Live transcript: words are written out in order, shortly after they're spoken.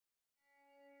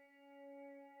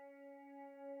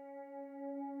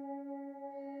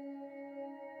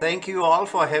Thank you all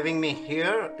for having me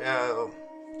here.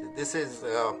 This is,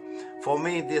 for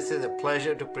me, this is a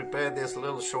pleasure to prepare this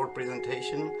little short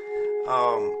presentation.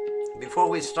 Before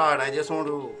we start, I just want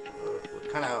to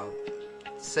kind of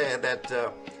say that,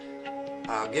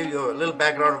 give you a little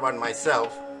background about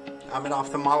myself. I'm an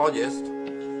ophthalmologist.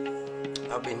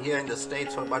 I've been here in the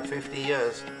States for about 50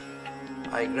 years.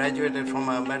 I graduated from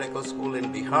a medical school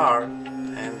in Bihar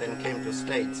and then came to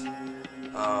States.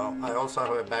 I also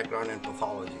have a background in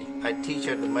pathology. I teach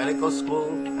at the medical school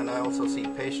and I also see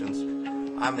patients.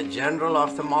 I'm a general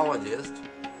ophthalmologist.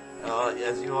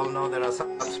 As you all know, there are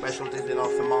some specialties in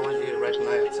ophthalmology,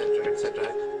 retina, etc., etc.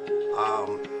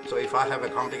 So if I have a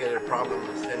complicated problem,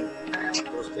 I send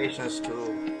those patients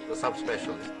to the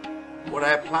subspecialist. What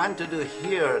I plan to do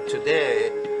here today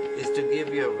is to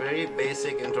give you a very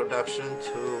basic introduction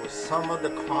to some of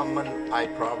the common eye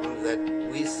problems that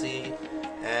we see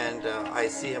and I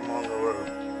see among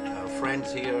our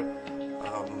friends here.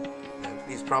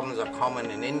 These problems are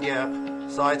common in India,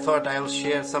 so I thought I'll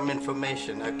share some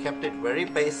information. I kept it very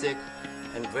basic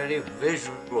and very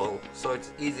visual, so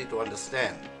it's easy to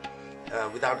understand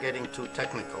without getting too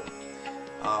technical.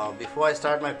 Before I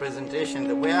start my presentation,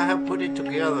 the way I have put it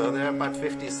together, there are about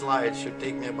 50 slides, should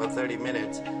take me about 30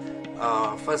 minutes.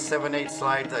 First 7-8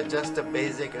 slides are just a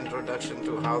basic introduction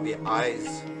to how the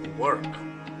eyes work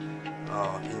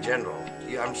in general.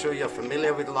 I'm sure you're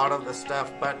familiar with a lot of the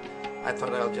stuff, but I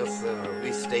thought I'll just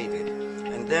restate it.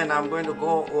 And then I'm going to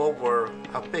go over,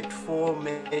 I picked 4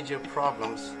 major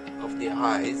problems of the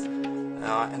eyes,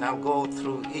 and I'll go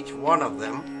through each one of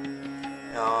them.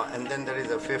 And then there is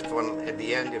a 5th one at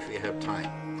the end if we have time.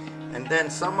 And then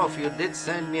some of you did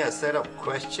send me a set of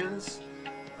questions.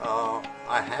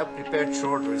 I have prepared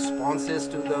short responses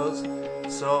to those.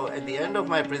 So at the end of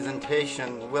my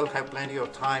presentation, we'll have plenty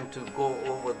of time to go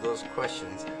over those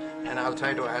questions. And I'll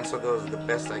try to answer those the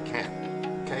best I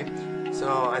can. Okay?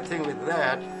 So I think with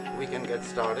that, we can get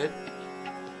started.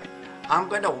 I'm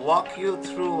going to walk you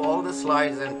through all the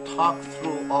slides and talk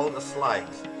through all the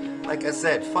slides. Like I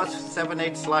said, first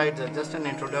 7-8 slides are just an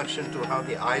introduction to how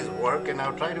the eyes work, and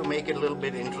I'll try to make it a little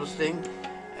bit interesting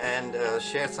and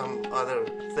share some other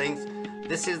things.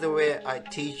 This is the way I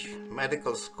teach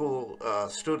medical school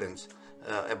students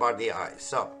about the eyes.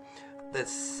 So the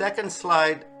second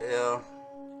slide,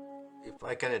 if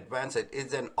I can advance it,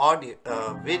 is an audio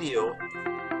video.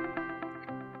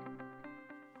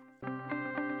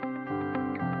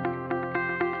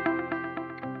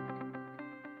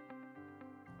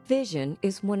 Vision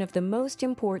is one of the most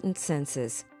important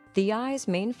senses. The eye's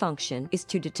main function is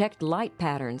to detect light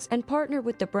patterns and partner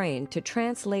with the brain to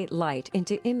translate light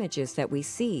into images that we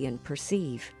see and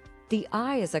perceive. The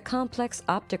eye is a complex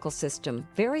optical system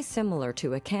very similar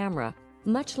to a camera.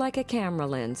 Much like a camera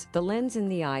lens, the lens in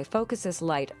the eye focuses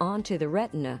light onto the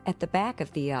retina at the back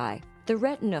of the eye. The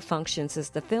retina functions as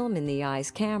the film in the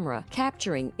eye's camera,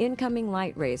 capturing incoming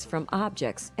light rays from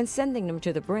objects and sending them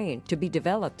to the brain to be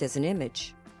developed as an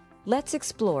image. Let's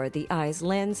explore the eye's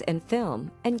lens and film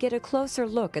and get a closer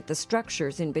look at the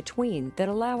structures in between that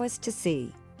allow us to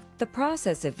see. The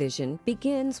process of vision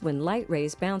begins when light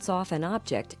rays bounce off an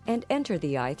object and enter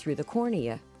the eye through the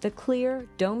cornea, the clear,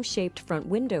 dome-shaped front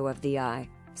window of the eye.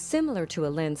 Similar to a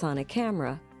lens on a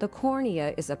camera, the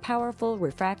cornea is a powerful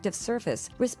refractive surface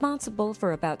responsible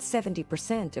for about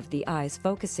 70% of the eye's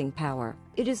focusing power.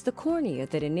 It is the cornea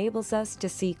that enables us to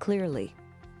see clearly.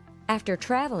 After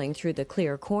traveling through the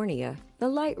clear cornea, the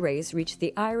light rays reach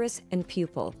the iris and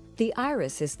pupil. The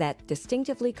iris is that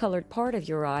distinctively colored part of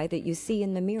your eye that you see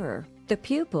in the mirror. The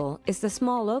pupil is the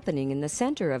small opening in the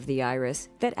center of the iris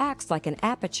that acts like an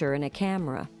aperture in a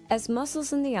camera. As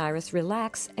muscles in the iris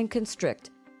relax and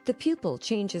constrict, the pupil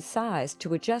changes size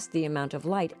to adjust the amount of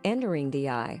light entering the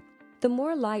eye. The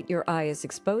more light your eye is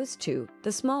exposed to,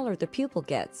 the smaller the pupil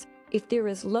gets. If there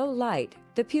is low light,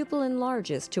 the pupil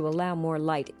enlarges to allow more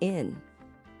light in.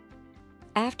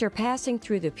 After passing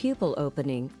through the pupil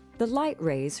opening, the light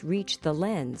rays reach the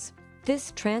lens.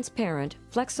 This transparent,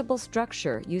 flexible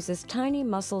structure uses tiny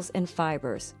muscles and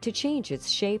fibers to change its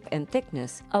shape and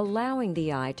thickness, allowing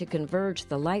the eye to converge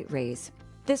the light rays.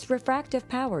 This refractive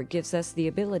power gives us the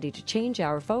ability to change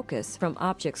our focus from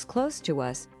objects close to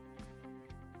us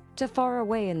to far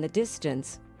away in the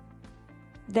distance,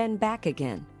 then back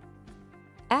again.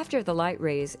 After the light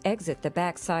rays exit the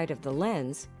back side of the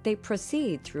lens, they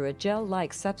proceed through a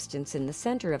gel-like substance in the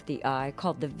center of the eye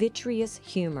called the vitreous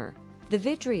humor. The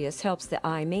vitreous helps the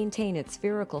eye maintain its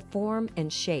spherical form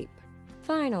and shape.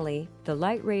 Finally, the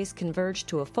light rays converge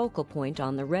to a focal point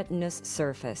on the retina's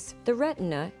surface. The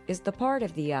retina is the part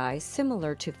of the eye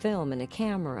similar to film in a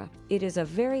camera. It is a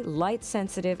very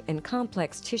light-sensitive and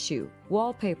complex tissue,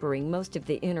 wallpapering most of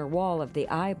the inner wall of the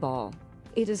eyeball.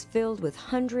 It is filled with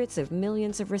hundreds of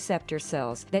millions of receptor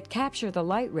cells that capture the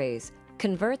light rays,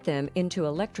 convert them into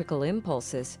electrical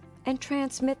impulses, and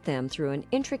transmit them through an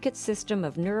intricate system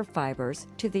of nerve fibers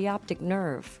to the optic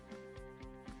nerve.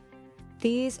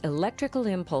 These electrical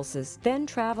impulses then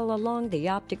travel along the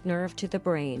optic nerve to the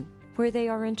brain, where they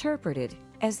are interpreted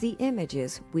as the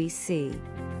images we see.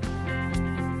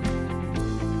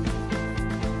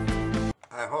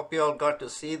 I hope you all got to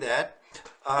see that.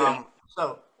 Yeah.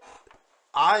 So,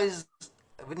 eyes,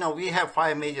 we have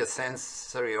 5 major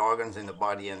sensory organs in the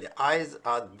body, and the eyes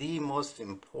are the most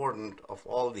important of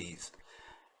all these,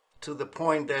 to the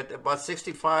point that about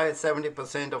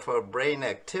 65-70% of our brain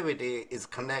activity is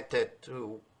connected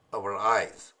to our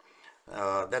eyes.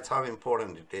 That's how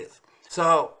important it is.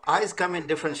 So eyes come in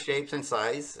different shapes and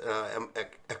size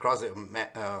across the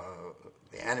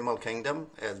animal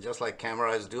kingdom, just like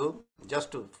cameras do.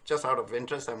 Just out of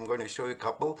interest, I'm going to show you a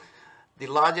couple. The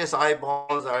largest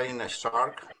eyeballs are in a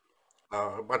shark,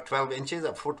 about 12 inches,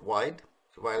 a foot wide,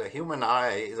 while a human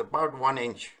eye is about 1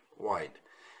 inch wide.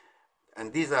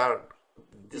 And these are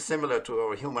similar to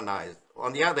our human eyes.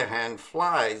 On the other hand,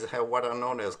 flies have what are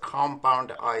known as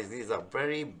compound eyes. These are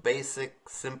very basic,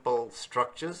 simple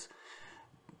structures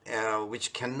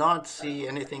which cannot see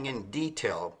anything in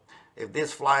detail. If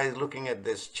this fly is looking at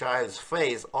this child's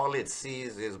face, all it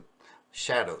sees is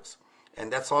shadows.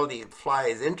 And that's all the fly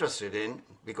is interested in,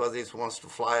 because it wants to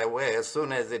fly away as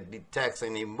soon as it detects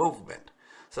any movement.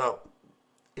 So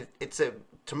it's a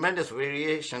tremendous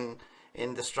variation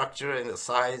in the structure and the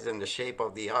size and the shape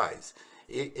of the eyes.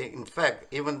 In fact,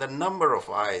 even the number of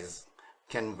eyes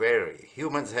can vary.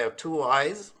 Humans have 2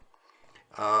 eyes.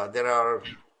 There are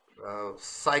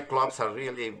cyclops, are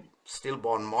really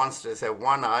stillborn monsters, have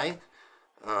 1 eye.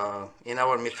 In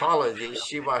our mythology,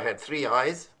 Shiva had 3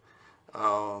 eyes.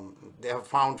 They have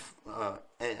found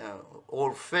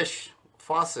old fish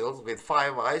fossils with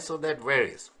 5 eyes, so that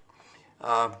varies.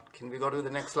 Can we go to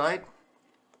the next slide?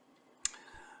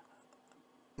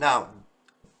 Now,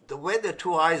 the way the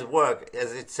 2 eyes work,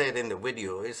 as it said in the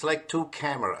video, it's like 2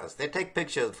 cameras. They take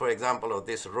pictures, for example, of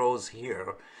this rose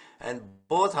here, and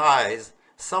both eyes,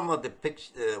 some of the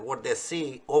what they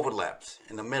see overlaps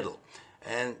in the middle.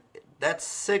 And that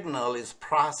signal is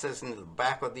processed in the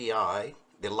back of the eye,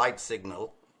 the light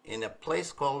signal, in a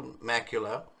place called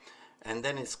macula, and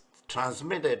then it's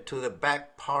transmitted to the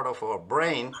back part of our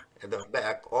brain, at the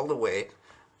back all the way,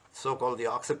 so-called the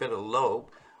occipital lobe,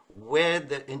 where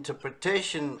the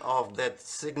interpretation of that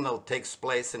signal takes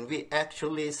place, and we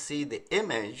actually see the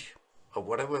image of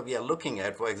whatever we are looking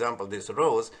at, for example, this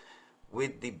rose,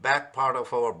 with the back part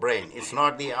of our brain. It's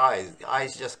not the eyes. The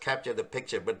eyes just capture the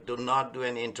picture, but do not do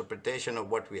any interpretation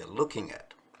of what we are looking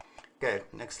at. Okay,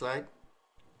 next slide.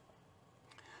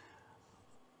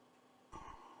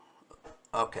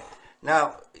 Okay,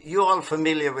 now you all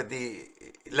familiar with the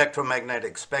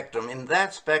electromagnetic spectrum. In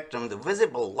that spectrum, the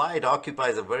visible light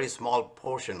occupies a very small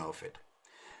portion of it.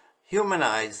 Human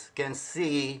eyes can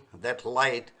see that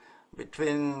light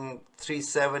between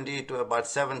 370 to about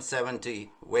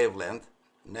 770 wavelength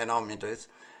nanometers.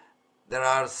 There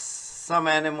are some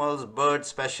animals, birds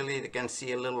especially, they can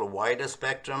see a little wider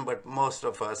spectrum, but most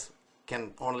of us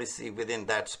can only see within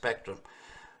that spectrum.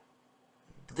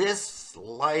 This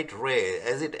light ray,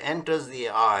 as it enters the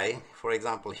eye, for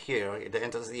example here, it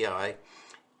enters the eye,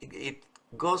 it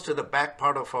goes to the back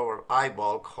part of our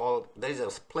eyeball called, there is a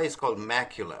place called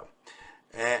macula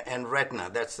and retina,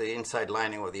 that's the inside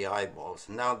lining of the eyeballs.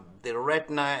 Now the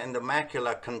retina and the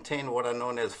macula contain what are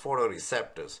known as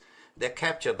photoreceptors. They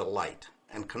capture the light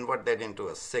and convert that into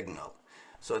a signal.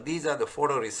 So these are the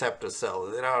photoreceptor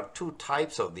cells. There are 2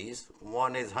 types of these.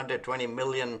 One is 120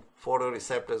 million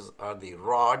photoreceptors are the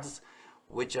rods,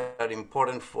 which are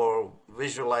important for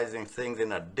visualizing things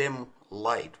in a dim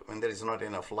light when there is not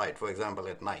enough light, for example,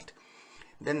 at night.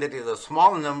 Then there is a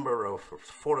small number of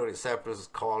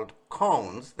photoreceptors called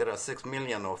cones. There are 6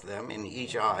 million of them in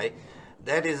each eye.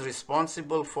 That is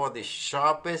responsible for the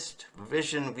sharpest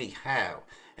vision we have.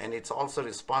 And it's also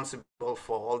responsible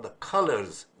for all the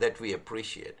colors that we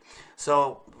appreciate.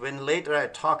 So when later I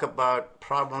talk about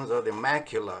problems of the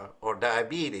macula or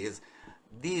diabetes,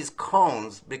 these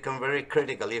cones become very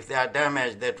critical. If they are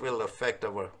damaged, that will affect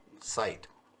our sight.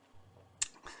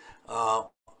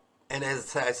 And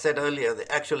as I said earlier, the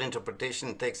actual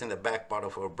interpretation takes in the back part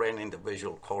of our brain in the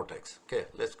visual cortex. Okay,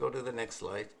 let's go to the next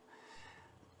slide.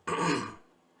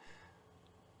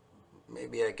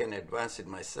 maybe I can advance it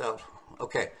myself.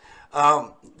 Okay.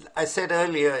 I said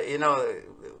earlier,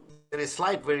 there is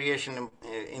slight variation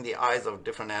in the eyes of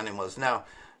different animals. Now,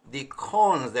 the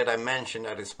cones that I mentioned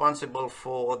are responsible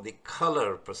for the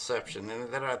color perception,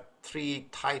 and there are three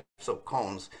types of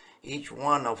cones. Each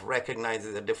one of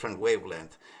recognizes a different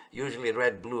wavelength, usually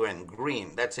red, blue, and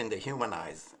green. That's in the human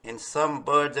eyes. In some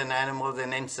birds and animals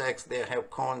and insects, they have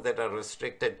cones that are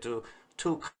restricted to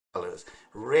two colors.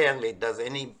 Rarely does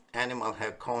any animal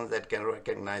have cones that can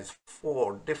recognize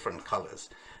four different colors.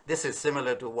 This is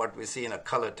similar to what we see in a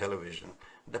color television.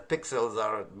 The pixels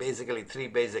are basically three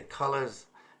basic colors,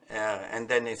 and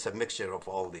then it's a mixture of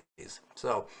all these.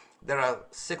 So there are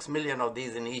 6 million of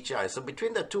these in each eye. So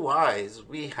between the two eyes,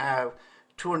 we have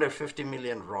 250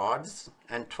 million rods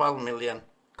and 12 million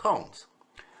cones.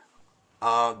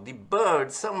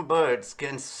 Some birds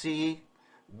can see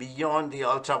beyond the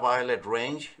ultraviolet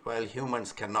range, while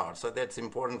humans cannot. So that's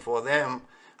important for them,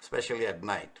 especially at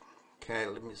night. Okay,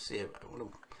 let me see.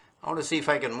 I want to see if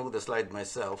I can move the slide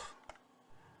myself.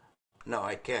 No,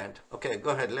 I can't. Okay, go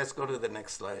ahead. Let's go to the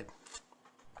next slide.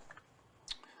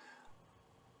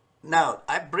 Now,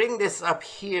 I bring this up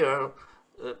here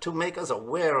to make us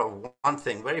aware of one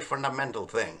thing, very fundamental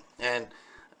thing. And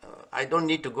I don't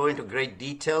need to go into great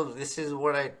detail. This is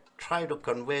what I try to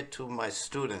convey to my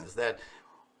students, that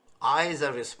eyes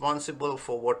are responsible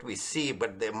for what we see,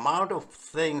 but the amount of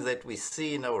things that we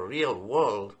see in our real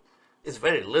world is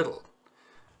very little.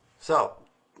 So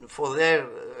for their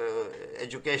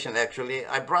education, actually,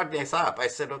 I brought this up. I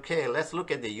said, okay, let's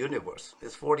look at the universe.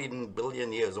 It's 14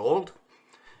 billion years old.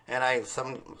 And I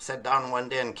sat down one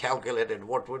day and calculated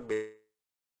what would be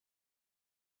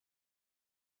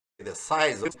the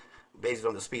size based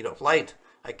on the speed of light.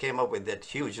 I came up with that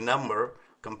huge number.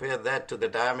 Compare that to the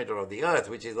diameter of the Earth,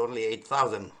 which is only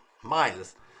 8,000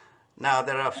 miles. Now,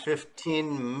 there are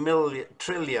 15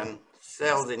 trillion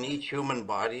cells in each human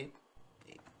body.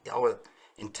 Our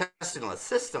intestinal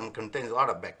system contains a lot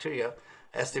of bacteria,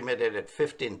 estimated at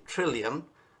 15 trillion.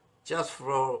 Just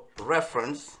for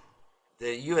reference,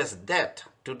 the US debt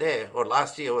today or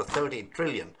last year was 30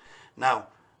 trillion. Now,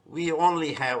 we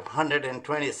only have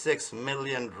 126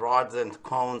 million rods and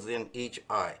cones in each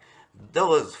eye.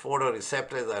 Those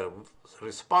photoreceptors are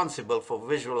responsible for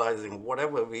visualizing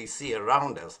whatever we see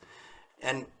around us.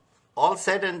 And all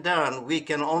said and done, we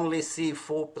can only see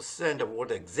 4% of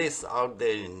what exists out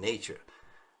there in nature.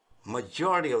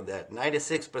 Majority of that,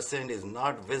 96%, is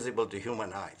not visible to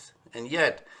human eyes. And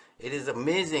yet, it is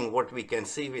amazing what we can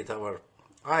see with our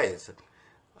eyes.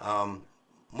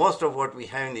 Most of what we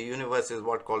have in the universe is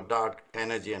what called dark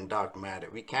energy and dark matter.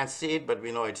 We can't see it, but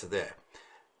we know it's there.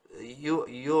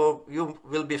 You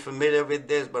will be familiar with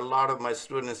this, but a lot of my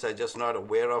students are just not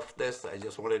aware of this. I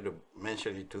just wanted to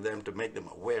mention it to them to make them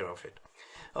aware of it.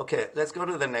 Okay, let's go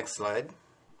to the next slide.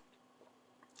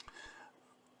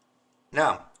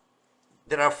 Now,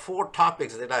 there are 4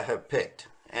 topics that I have picked,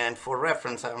 and for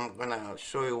reference, I'm going to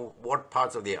show you what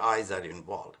parts of the eyes are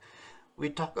involved. We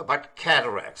talk about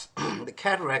cataracts. The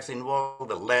cataracts involve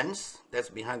the lens that's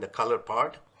behind the color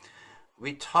part.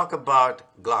 We talk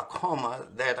about glaucoma,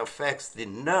 that affects the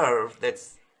nerve that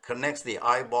connects the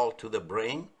eyeball to the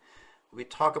brain. We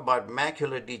talk about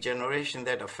macular degeneration,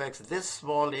 that affects this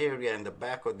small area in the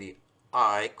back of the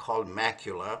eye called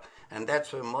macula, and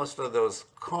that's where most of those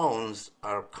cones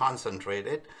are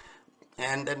concentrated.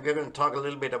 And then we're going to talk a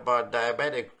little bit about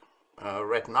diabetic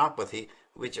retinopathy,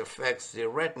 which affects the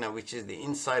retina, which is the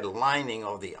inside lining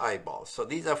of the eyeball. So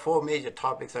these are 4 major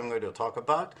topics I'm going to talk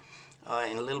about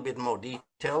in a little bit more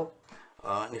detail.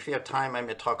 And if you have time, I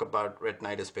may talk about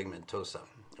retinitis pigmentosa.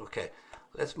 Okay,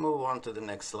 let's move on to the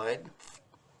next slide.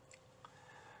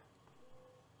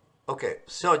 Okay,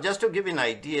 so just to give you an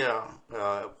idea,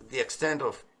 the extent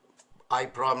of eye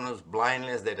problems,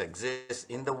 blindness that exists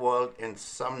in the world, and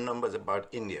some numbers about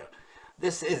India.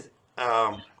 This is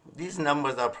these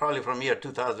numbers are probably from year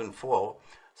 2004,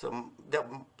 so they're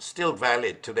still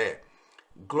valid today.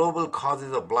 Global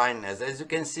causes of blindness. As you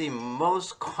can see,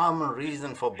 most common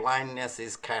reason for blindness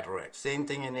is cataract. Same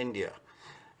thing in India.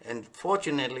 And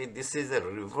fortunately, this is a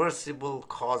reversible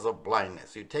cause of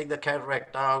blindness. You take the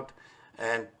cataract out,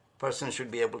 and person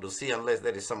should be able to see unless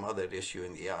there is some other issue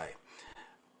in the eye.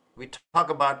 We talk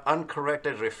about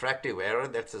uncorrected refractive error.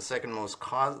 That's the second most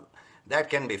cause.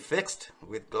 That can be fixed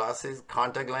with glasses,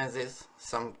 contact lenses,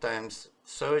 sometimes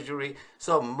surgery.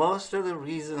 So most of the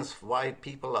reasons why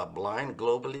people are blind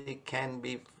globally can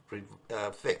be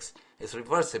fixed. It's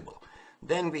reversible.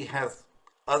 Then we have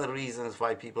other reasons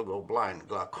why people go blind: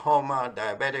 glaucoma,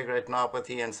 diabetic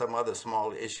retinopathy, and some other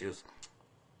small issues.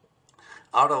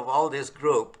 Out of all this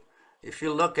group, If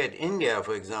you look at India,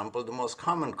 for example, the most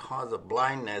common cause of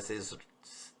blindness is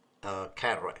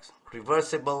cataracts.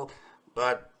 Reversible,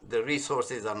 but the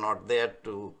resources are not there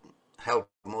to help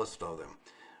most of them.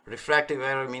 Refractive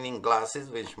error, meaning glasses,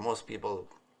 which most people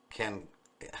can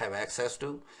have access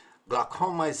to.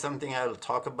 Glaucoma is something I'll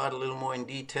talk about a little more in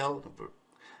detail.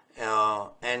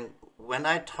 And when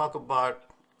I talk about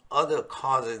other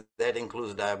causes, that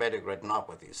includes diabetic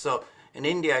retinopathy. So in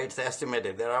India, it's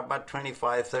estimated there are about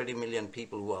 25, 30 million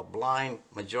people who are blind.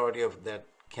 Majority of that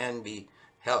can be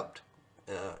helped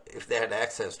if they had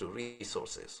access to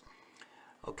resources.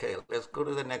 Okay, let's go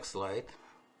to the next slide.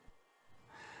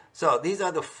 So these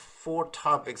are the 4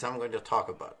 topics I'm going to talk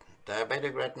about: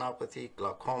 diabetic retinopathy,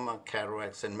 glaucoma,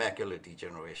 cataracts, and macular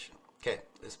degeneration. Okay,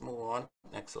 let's move on.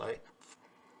 Next slide.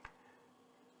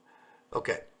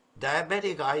 Okay,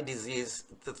 diabetic eye disease,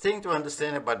 the thing to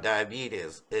understand about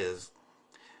diabetes is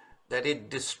that it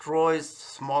destroys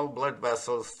small blood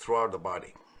vessels throughout the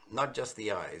body, not just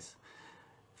the eyes.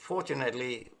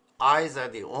 Fortunately, eyes are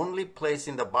the only place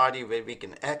in the body where we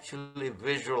can actually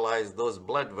visualize those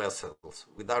blood vessels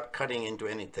without cutting into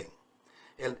anything.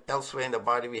 Elsewhere in the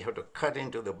body, we have to cut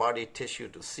into the body tissue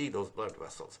to see those blood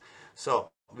vessels. So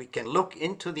we can look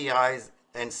into the eyes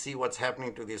and see what's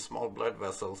happening to these small blood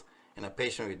vessels in a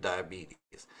patient with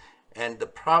diabetes. And the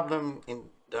problem in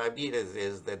diabetes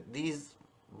is that these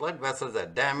blood vessels are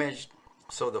damaged,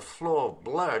 so the flow of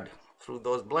blood through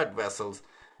those blood vessels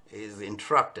is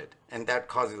interrupted, and that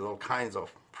causes all kinds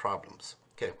of problems.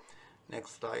 Okay,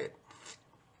 next slide.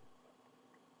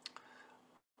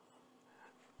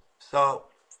 So,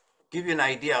 give you an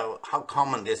idea of how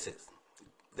common this is.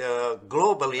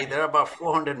 Globally, there are about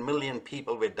 400 million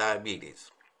people with diabetes.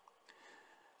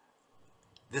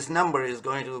 This number is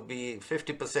going to be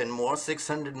 50% more,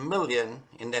 600 million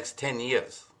in the next 10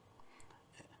 years.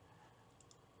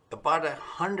 About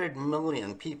 100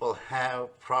 million people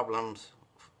have problems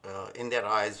in their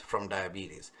eyes from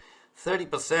diabetes.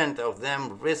 30% of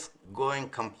them risk going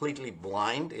completely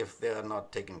blind if they are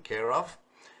not taken care of.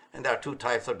 And there are 2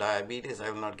 types of diabetes. I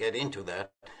will not get into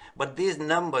that. But these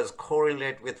numbers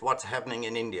correlate with what's happening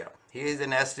in India. Here is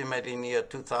an estimate: in year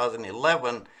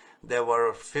 2011, there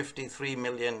were 53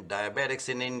 million diabetics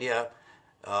in India.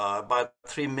 About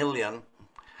 3 million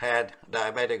had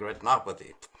diabetic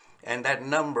retinopathy. And that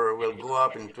number will go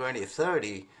up in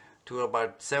 2030 to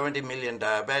about 70 million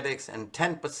diabetics, and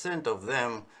 10% of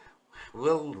them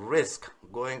will risk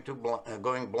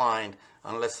going blind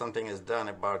unless something is done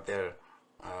about their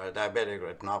diabetic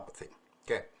retinopathy.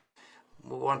 Okay,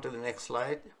 move on to the next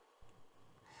slide.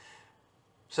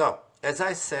 So, as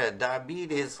I said,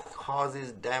 diabetes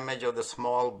causes damage of the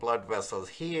small blood vessels.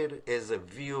 Here is a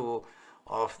view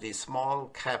of the small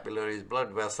capillaries,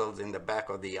 blood vessels in the back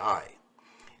of the eye.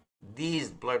 These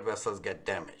blood vessels get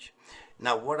damaged.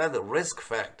 Now, what are the risk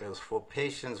factors for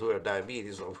patients who have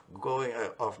diabetes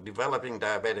of developing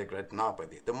diabetic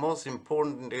retinopathy? The most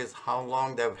important is how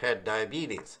long they've had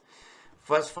diabetes.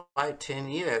 First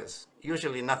 5-10 years,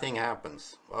 usually nothing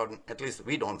happens, or at least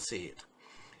we don't see it.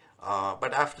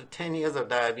 But after 10 years of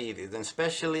diabetes, and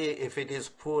especially if it is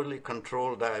poorly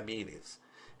controlled diabetes,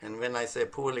 and when I say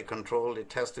poorly controlled,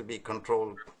 it has to be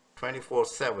controlled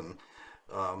 24/7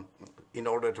 in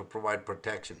order to provide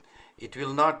protection. It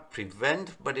will not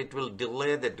prevent, but it will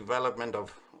delay the development of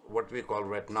what we call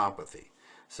retinopathy.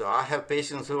 So I have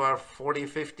patients who are 40,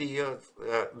 50 years,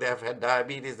 they have had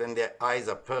diabetes and their eyes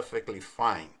are perfectly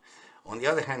fine. On the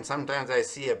other hand, sometimes I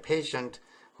see a patient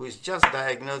who is just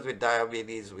diagnosed with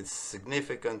diabetes with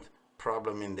significant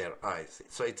problem in their eyes.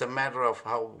 So it's a matter of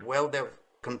how well they've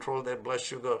controlled their blood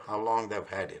sugar, how long they've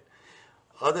had it.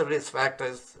 Other risk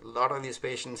factors, a lot of these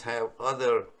patients have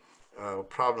other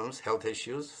problems, health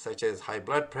issues, such as high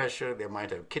blood pressure, they might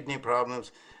have kidney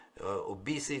problems,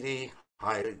 obesity,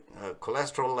 high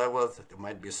cholesterol levels, there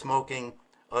might be smoking,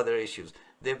 other issues.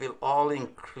 They will all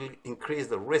increase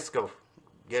the risk of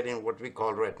getting what we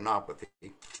call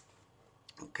retinopathy.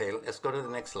 Okay, let's go to the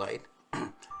next slide.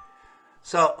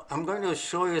 So I'm going to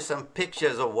show you some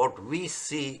pictures of what we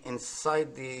see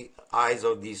inside the eyes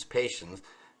of these patients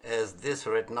as this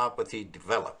retinopathy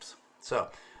develops. So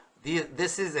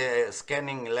this is a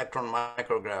scanning electron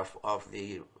micrograph of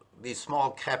these small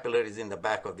capillaries in the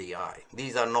back of the eye.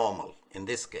 These are normal in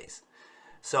this case.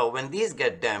 So when these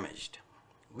get damaged,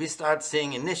 we start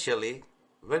seeing initially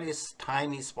very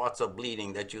tiny spots of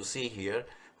bleeding that you see here,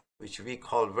 which we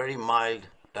call very mild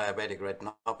diabetic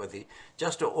retinopathy.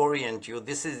 Just to orient you,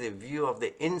 this is a view of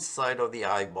the inside of the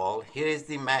eyeball. Here is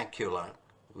the macula.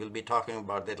 We'll be talking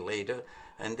about that later.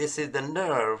 And this is the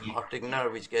nerve, optic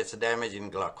nerve, which gets damaged in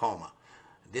glaucoma.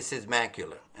 This is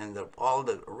macula. And all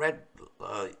the red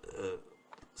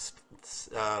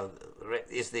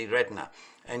is the retina.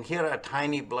 And here are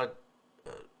tiny blood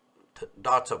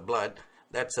dots of blood.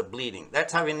 That's a bleeding.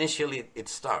 That's how initially it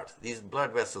starts. These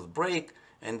blood vessels break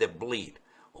and they bleed.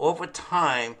 Over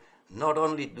time, not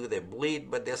only do they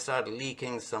bleed, but they start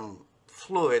leaking some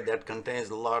fluid that contains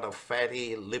a lot of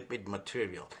fatty lipid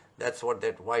material. That's what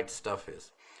that white stuff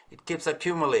is. It keeps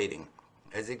accumulating.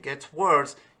 As it gets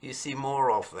worse, you see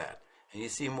more of that. And you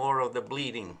see more of the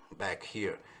bleeding back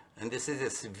here. And this is a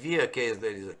severe case.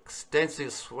 There is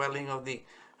extensive swelling of the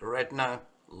retina,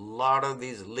 a lot of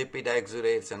these lipid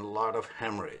exudates, and a lot of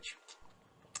hemorrhage.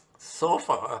 So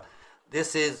far,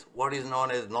 this is what is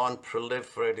known as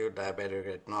non-proliferative diabetic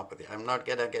retinopathy. I'm not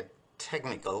going to get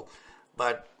technical,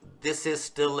 but this is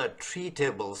still a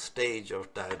treatable stage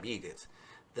of diabetes.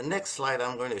 The next slide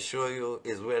I'm going to show you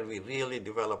is where we really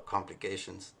develop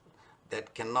complications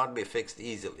that cannot be fixed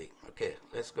easily. Okay,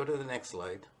 let's go to the next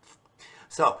slide.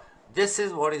 So this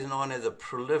is what is known as a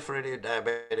proliferative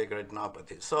diabetic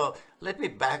retinopathy. So let me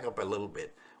back up a little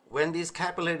bit. When these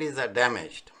capillaries are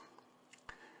damaged,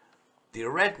 the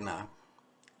retina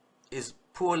is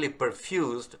poorly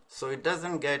perfused, so it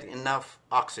doesn't get enough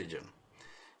oxygen.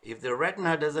 If the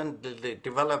retina doesn't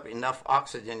develop enough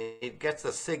oxygen, it gets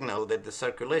a signal that the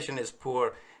circulation is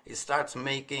poor. It starts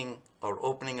making or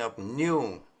opening up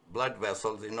new blood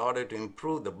vessels in order to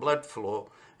improve the blood flow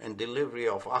and delivery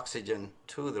of oxygen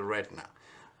to the retina.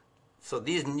 So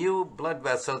these new blood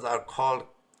vessels are called,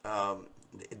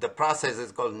 the process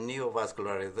is called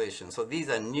neovascularization. So these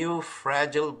are new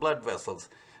fragile blood vessels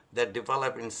that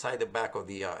develop inside the back of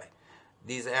the eye.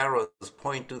 These arrows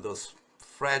point to those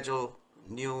fragile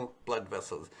new blood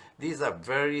vessels. These are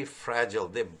very fragile.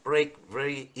 They break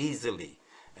very easily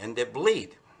and they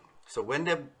bleed. So when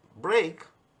they break,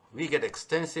 we get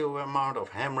extensive amount of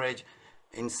hemorrhage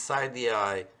inside the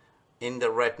eye in the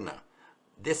retina.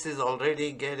 This is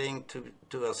already getting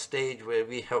to a stage where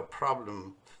we have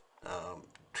problem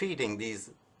treating these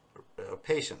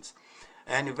patients.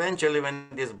 And eventually when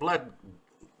this blood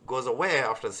goes away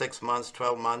after 6 months,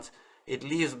 12 months, it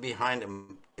leaves behind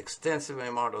an extensive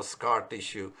amount of scar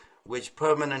tissue which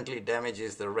permanently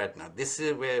damages the retina. This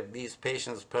is where these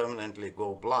patients permanently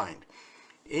go blind.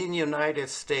 In the United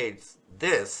States,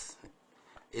 this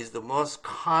is the most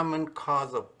common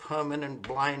cause of permanent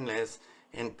blindness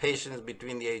in patients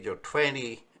between the age of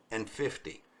 20 and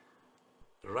 50.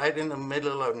 Right in the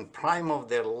middle and prime of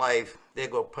their life, they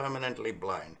go permanently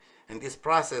blind. And this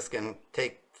process can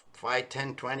take 5,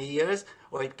 10, 20 years,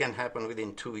 or it can happen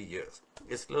within 2 years.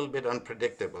 It's a little bit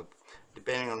unpredictable,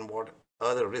 depending on what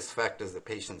other risk factors the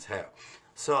patients have.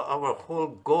 So our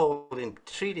whole goal in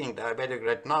treating diabetic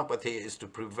retinopathy is to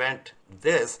prevent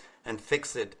this and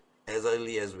fix it as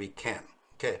early as we can.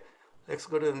 Okay, let's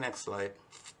go to the next slide.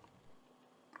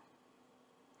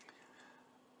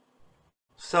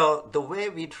 So the way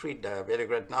we treat diabetic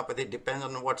retinopathy depends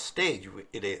on what stage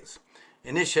it is.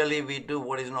 Initially, we do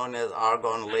what is known as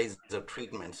argon laser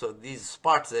treatment. So these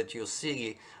spots that you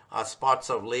see are spots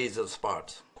of laser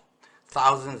spots,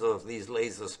 thousands of these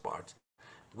laser spots.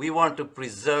 We want to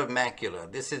preserve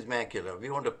macula. This is macula.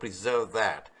 We want to preserve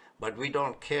that, but we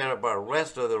don't care about the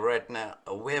rest of the retina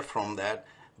away from that.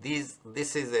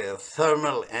 This is a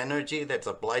thermal energy that's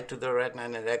applied to the retina,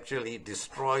 and it actually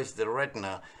destroys the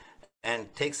retina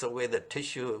and takes away the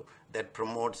tissue that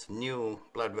promotes new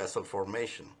blood vessel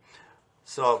formation.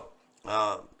 So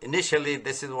initially,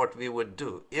 this is what we would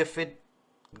do. If it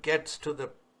gets to the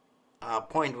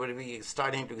point where we're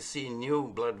starting to see new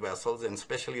blood vessels, and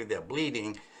especially if they're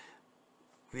bleeding,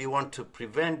 we want to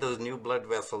prevent those new blood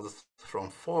vessels from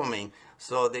forming.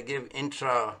 So they give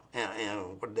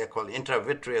what they call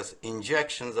intravitreous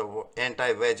injections of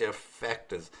anti-VEGF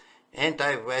factors.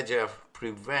 Anti-VEGF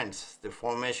prevents the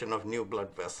formation of new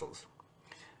blood vessels.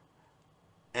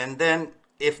 And then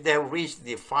if they have reached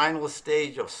the final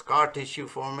stage of scar tissue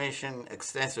formation,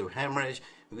 extensive hemorrhage,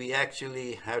 we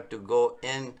actually have to go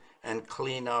in and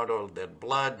clean out all that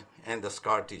blood and the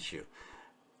scar tissue.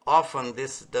 Often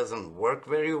this doesn't work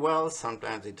very well.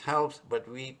 Sometimes it helps, but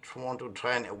we want to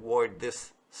try and avoid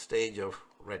this stage of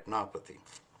retinopathy.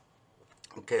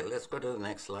 Okay, let's go to the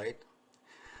next slide.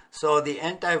 So the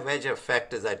anti-VEGF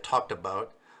factors I talked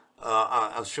about,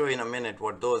 I'll show you in a minute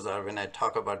what those are when I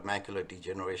talk about macular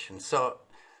degeneration. So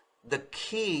the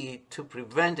key to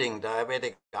preventing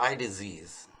diabetic eye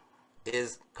disease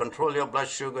is control your blood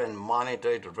sugar and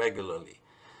monitor it regularly.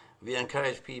 We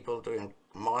encourage people to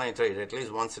monitor it at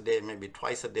least once a day, maybe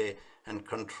twice a day, and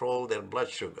control their blood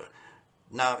sugar.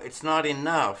 Now, it's not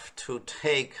enough to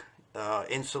take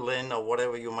insulin or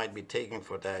whatever you might be taking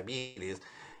for diabetes.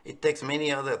 it takes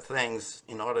many other things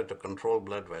in order to control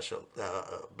blood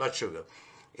sugar.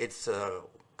 It's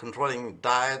controlling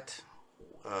diet,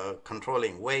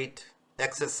 controlling weight,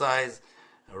 exercise,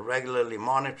 regularly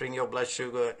monitoring your blood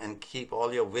sugar, and keep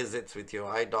all your visits with your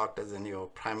eye doctors and your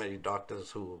primary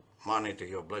doctors who monitor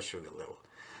your blood sugar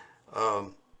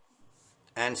level.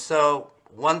 And so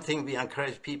one thing we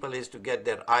encourage people is to get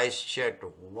their eyes checked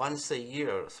once a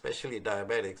year, especially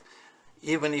diabetics,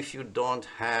 even if you don't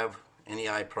have any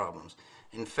eye problems.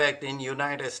 In fact, in the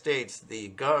United States, the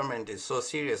government is so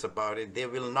serious about it, they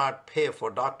will not pay for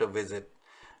doctor visit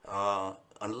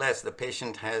unless the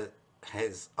patient has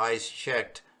his eyes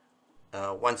checked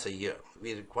once a year.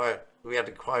 We are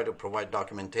required to provide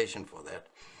documentation for that.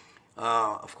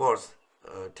 Of course,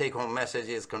 take-home message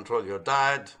is control your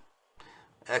diet,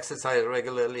 exercise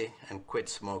regularly, and quit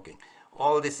smoking.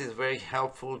 All this is very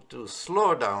helpful to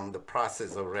slow down the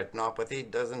process of retinopathy.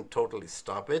 It doesn't totally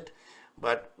stop it,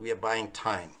 but we are buying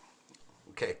time.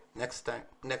 Okay, next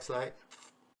slide.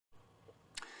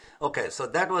 Okay, so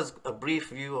that was a brief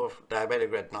view of diabetic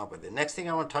retinopathy. Next thing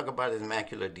I want to talk about is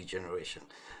macular degeneration.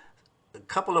 A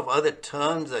couple of other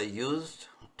terms are used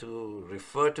to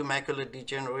refer to macular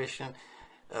degeneration.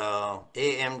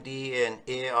 AMD and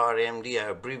ARMD are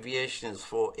abbreviations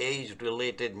for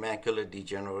age-related macular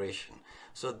degeneration.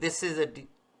 So this is a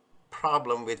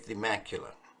problem with the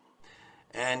macula,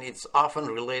 and it's often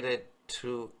related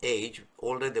to age.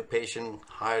 Older the patient,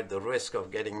 higher the risk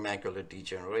of getting macular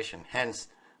degeneration, hence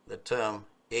the term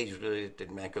age-related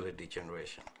macular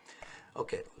degeneration.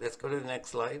 Okay, let's go to the next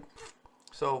slide.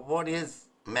 So what is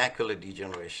macular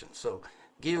degeneration? So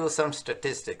give you some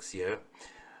statistics here.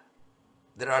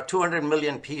 There are 200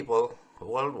 million people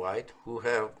worldwide who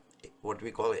have what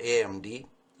we call AMD.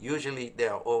 Usually they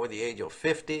are over the age of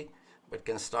 50, but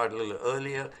can start a little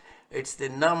earlier. It's the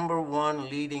 #1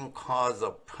 leading cause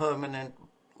of permanent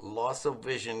loss of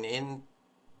vision in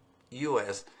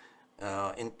US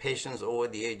in patients over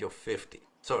the age of 50.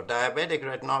 So diabetic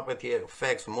retinopathy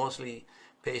affects mostly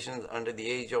patients under the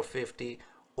age of 50,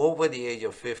 over the age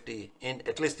of 50,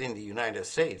 at least in the United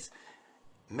States.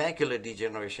 Macular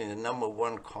degeneration is the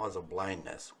 #1 cause of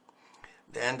blindness.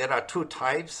 And there are two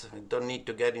types. I don't need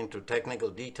to get into technical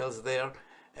details there.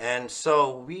 And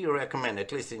so we recommend,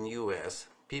 at least in US,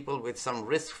 people with some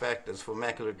risk factors for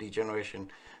macular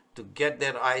degeneration to get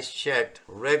their eyes checked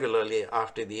regularly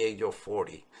after the age of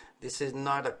 40. This is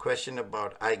not a question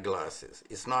about eyeglasses.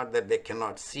 It's not that they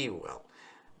cannot see well.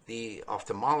 The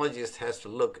ophthalmologist has to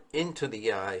look into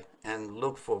the eye and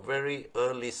look for very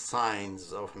early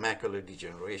signs of macular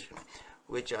degeneration,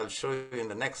 which I'll show you in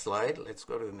the next slide. Let's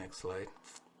go to the next slide.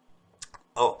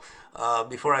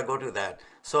 Before I go to that,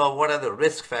 so what are the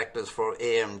risk factors for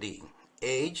AMD?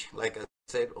 Age, like I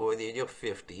said, over the age of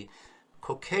 50.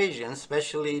 Caucasian,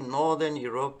 especially Northern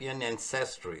European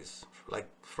ancestries, like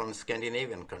from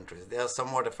Scandinavian countries, they are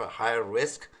somewhat of a higher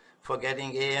risk for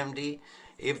getting AMD.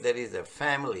 If there is a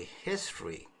family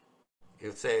history,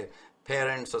 if say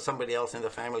parents or somebody else in the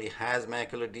family has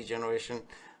macular degeneration,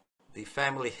 the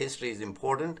family history is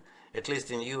important. At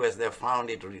least in US, they have found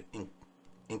it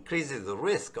increases the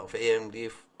risk of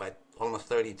AMD by almost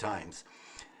 30 times.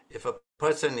 If a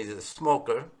person is a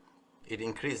smoker, it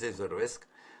increases the risk.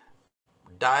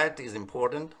 Diet is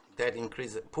important. That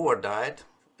increases, poor diet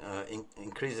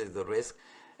increases the risk.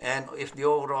 And if the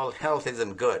overall health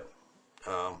isn't good,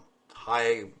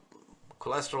 high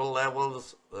cholesterol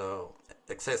levels,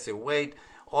 excessive weight,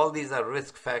 all these are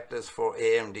risk factors for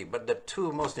AMD. But the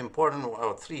two most important,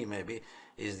 or three maybe,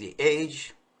 is the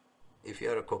age, if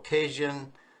you're a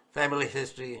Caucasian, family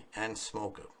history, and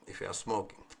smoker, if you're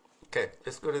smoking. Okay,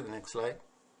 let's go to the next slide.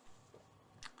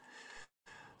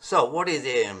 So what is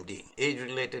AMD,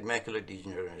 age-related macular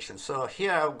degeneration? So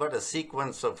here I've got a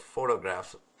sequence of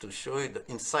photographs to show you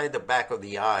inside the back of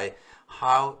the eye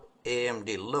how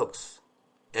AMD looks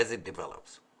as it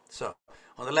develops. So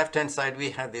on the left-hand side, we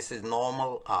have, this is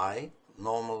normal eye,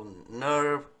 normal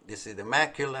nerve. This is the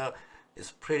macula.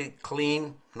 It's pretty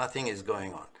clean. Nothing is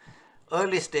going on.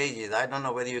 Early stages, I don't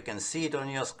know whether you can see it on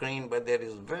your screen, but there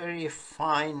is very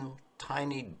fine,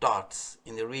 tiny dots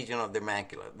in the region of the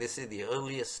macula. This is the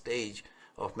earliest stage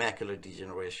of macular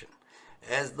degeneration.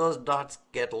 As those dots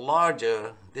get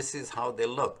larger, this is how they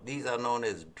look. These are known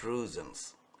as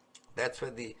drusens. That's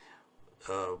where the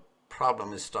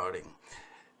problem is starting.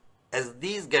 As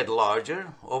these get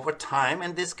larger over time,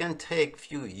 and this can take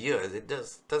few years, it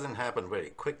doesn't happen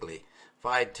very quickly,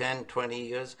 5, 10, 20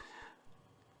 years,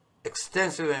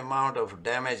 extensive amount of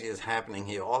damage is happening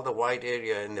here. All the white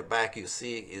area in the back you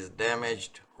see is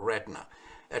damaged retina.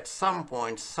 at some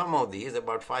point, some of these,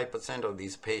 about 5% of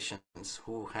these patients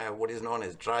who have what is known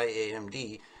as dry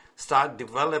AMD, start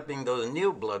developing those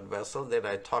new blood vessels that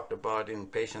I talked about in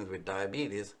patients with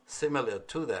diabetes, similar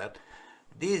to that.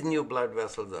 These new blood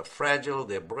vessels are fragile,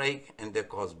 they break, and they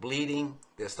cause bleeding.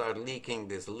 They start leaking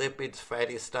these lipids,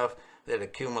 fatty stuff that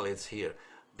accumulates here.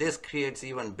 This creates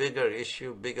even bigger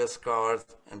issue, bigger scars,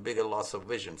 and bigger loss of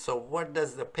vision. So what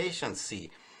does the patient see?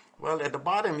 Well, at the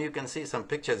bottom, you can see some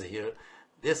pictures here.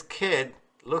 This kid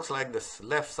looks like the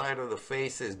left side of the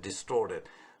face is distorted.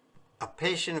 A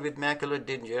patient with macular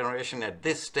degeneration at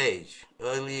this stage,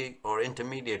 early or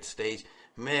intermediate stage,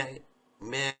 may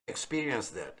experience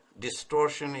that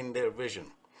distortion in their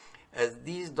vision. As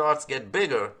these dots get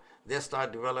bigger, they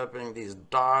start developing these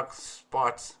dark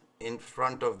spots in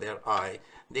front of their eye.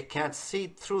 They can't see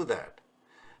through that.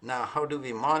 Now, how do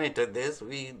we monitor this?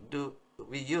 We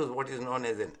use what is known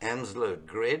as an Emsler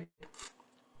grid,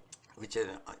 which is,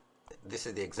 this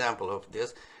is the example of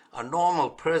this. A normal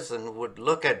person would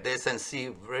look at this and see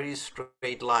very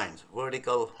straight lines,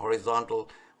 vertical, horizontal,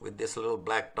 with this little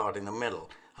black dot in the middle.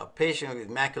 A patient with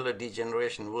macular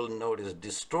degeneration will notice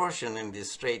distortion in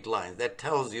these straight lines. That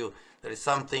tells you there is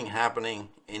something happening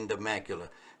in the macula.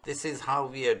 This is how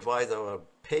we advise our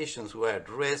patients who are at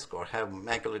risk or have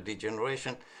macular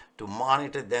degeneration to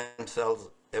monitor themselves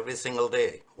every single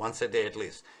day, once a day at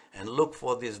least, and look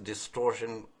for this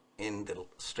distortion in the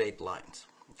straight lines.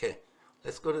 Okay,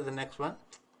 let's go to the next one.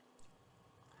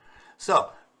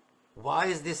 So, why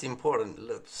is this important?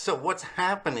 So, what's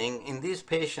happening in these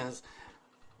patients,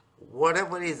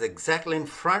 whatever is exactly in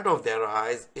front of their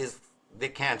eyes is they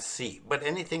can't see, but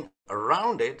anything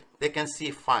around it, they can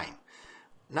see fine.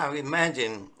 Now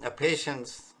imagine a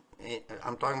patient,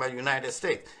 I'm talking about United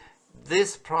States.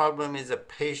 This problem is a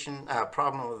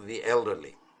problem of the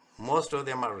elderly. Most of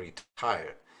them are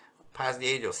retired, past the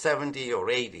age of 70 or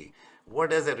 80. What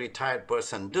does a retired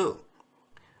person do?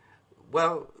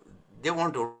 Well, they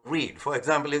want to read. For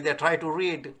example, if they try to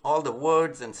read, all the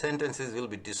words and sentences will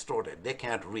be distorted. They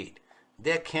can't read.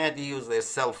 They can't use their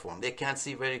cell phone. They can't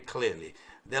see very clearly.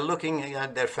 They're looking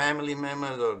at their family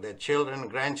members or their children,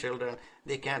 grandchildren.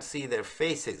 They can't see their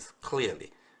faces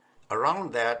clearly.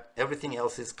 Around that, everything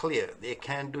else is clear. They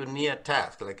can't do near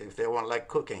tasks, like if they want like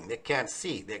cooking. They can't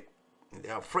see.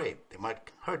 They're afraid. They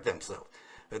might hurt themselves.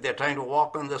 If they're trying to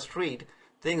walk on the street,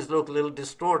 things look a little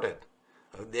distorted.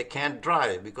 They can't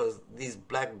drive because these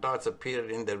black dots appear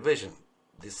in their vision.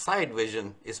 The side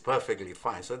vision is perfectly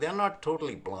fine. So they're not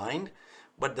totally blind,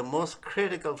 but the most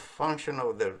critical function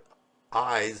of their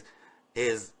eyes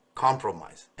is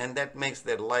compromised. And that makes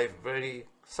their life very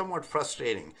somewhat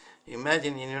frustrating.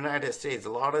 Imagine in the United States, a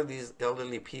lot of these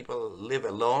elderly people live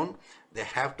alone. They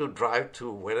have to drive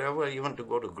to wherever, even to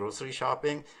go to grocery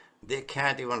shopping. They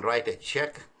can't even write a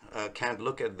check, can't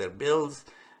look at their bills,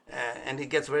 and it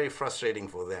gets very frustrating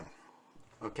for them.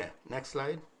 Okay, next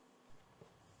slide.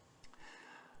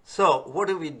 So what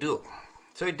do we do?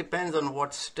 So it depends on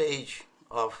what stage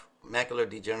of macular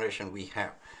degeneration we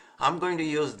have. I'm going to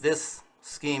use this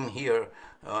scheme here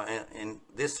in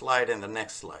this slide and the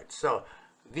next slide. So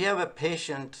we have a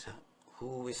patient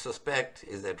who we suspect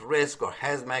is at risk or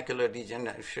has macular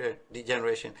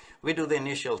degeneration. We do the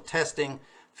initial testing,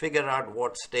 figure out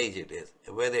what stage it is,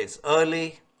 whether it's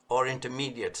early or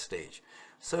intermediate stage.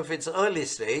 So if it's early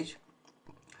stage,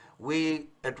 we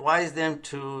advise them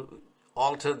to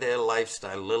alter their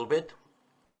lifestyle a little bit,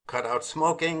 cut out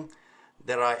smoking.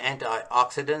 There are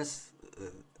antioxidants,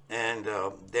 and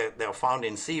they're found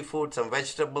in seafood, some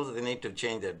vegetables. They need to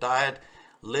change their diet,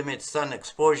 limit sun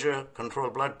exposure, control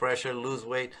blood pressure, lose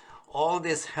weight. All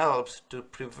this helps to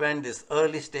prevent this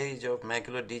early stage of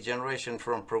macular degeneration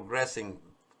from progressing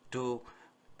to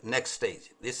next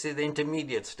stage. This is the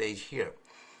intermediate stage here.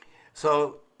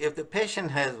 So if the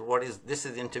patient has this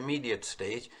is intermediate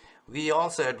stage, we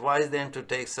also advise them to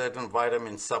take certain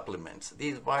vitamin supplements.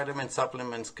 These vitamin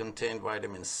supplements contain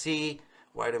vitamin C,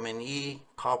 vitamin E,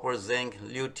 copper, zinc,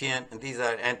 lutein, and these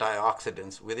are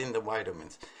antioxidants within the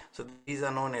vitamins. So these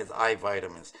are known as eye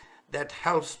vitamins. That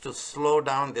helps to slow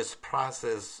down this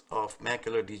process of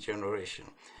macular degeneration.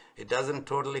 It doesn't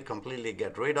totally, completely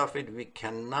get rid of it. We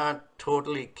cannot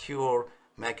totally cure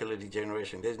macular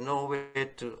degeneration. There's no way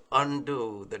to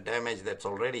undo the damage that's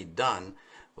already done,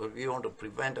 but we want to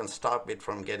prevent and stop it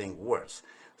from getting worse.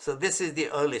 So this is the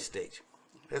early stage.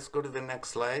 Let's go to the next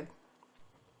slide.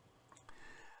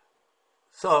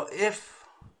 So if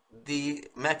the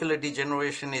macular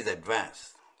degeneration is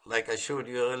advanced, like I showed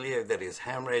you earlier, there is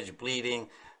hemorrhage, bleeding,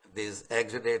 these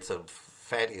exudates of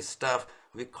fatty stuff.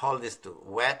 We call this the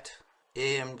wet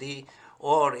AMD,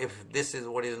 or if this is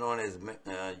what is known as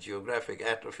geographic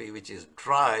atrophy, which is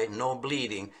dry, no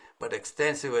bleeding, but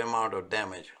extensive amount of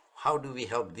damage. How do we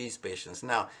help these patients?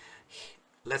 Now,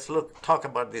 let's talk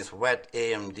about this wet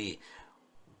AMD.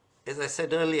 As I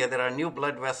said earlier, there are new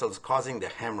blood vessels causing the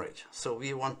hemorrhage. So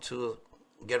we want to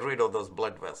get rid of those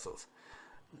blood vessels,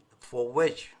 for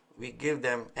which we give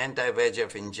them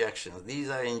anti-VEGF injections. These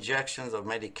are injections of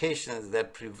medications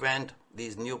that prevent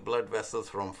these new blood vessels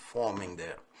from forming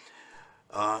there.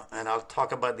 And I'll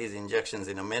talk about these injections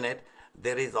in a minute.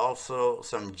 There is also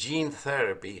some gene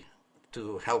therapy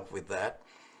to help with that.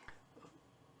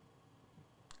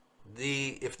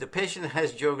 If the patient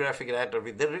has geographic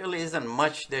atrophy, there really isn't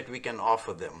much that we can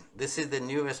offer them. This is the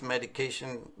newest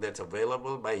medication that's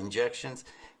available by injections.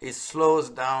 It slows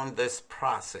down this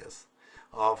process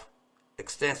of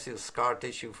extensive scar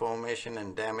tissue formation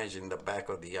and damage in the back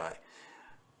of the eye.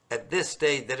 At this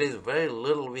stage, there is very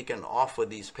little we can offer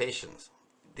these patients.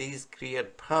 These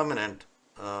create permanent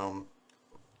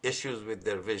issues with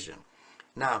their vision.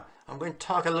 Now, I'm going to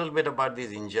talk a little bit about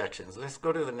these injections. Let's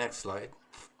go to the next slide.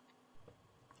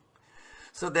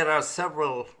 So there are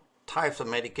several types of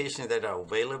medications that are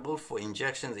available for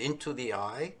injections into the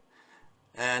eye,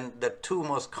 and the two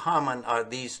most common are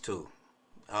these two.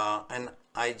 And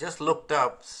I just looked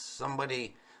up,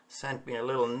 somebody sent me a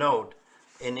little note.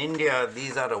 In India,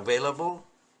 these are available.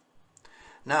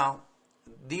 Now,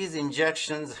 these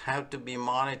injections have to be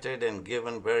monitored and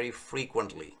given very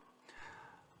frequently.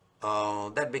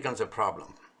 That becomes a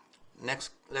problem.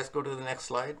 Next, let's go to the next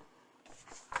slide.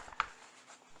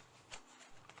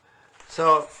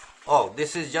 So,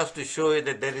 this is just to show you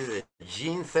that there is a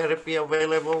gene therapy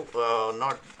available,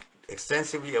 not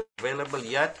extensively available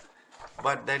yet,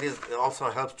 but that is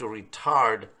also helps to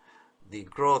retard the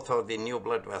growth of the new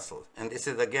blood vessels. And this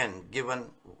is again given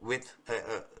with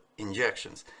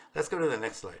injections. Let's go to the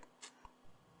next slide.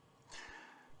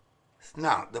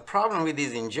 Now, the problem with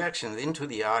these injections into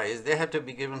the eye is they have to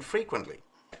be given frequently,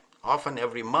 often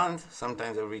every month,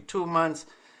 sometimes every 2 months.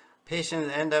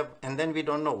 Patients end up, and then we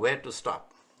don't know where to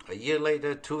stop. A year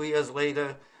later, 2 years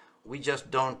later, we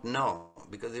just don't know,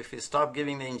 because if we stop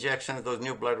giving the injections, those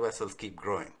new blood vessels keep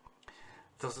growing.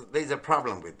 So there's a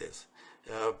problem with this.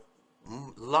 A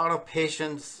lot of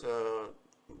patients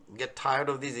get tired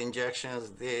of these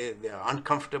injections. They are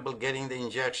uncomfortable getting the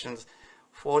injections.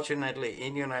 Fortunately,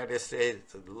 in the United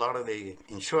States, a lot of the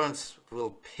insurance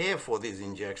will pay for these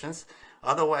injections.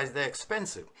 Otherwise, they're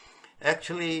expensive.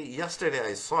 Actually, yesterday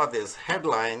I saw this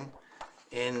headline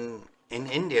in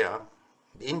India,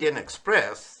 the Indian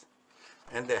Express,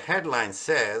 and the headline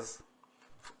says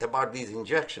about these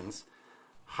injections,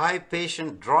 high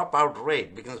patient dropout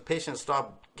rate, because patients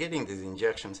stop getting these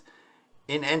injections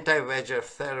in anti-VEGF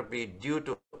therapy due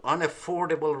to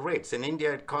unaffordable rates. In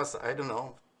India, it costs, I don't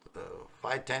know,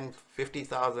 5, 10,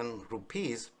 50,000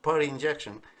 rupees per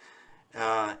injection.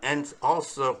 And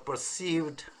also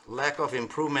perceived lack of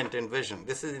improvement in vision.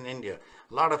 This is in India.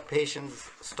 A lot of patients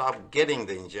stop getting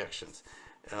the injections,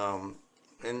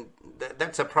 and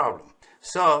that's a problem.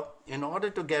 So in order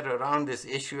to get around this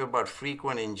issue about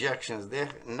frequent injections, they're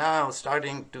now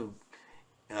starting to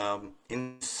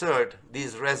insert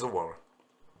these reservoir.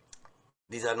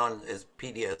 These are known as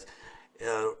PDS.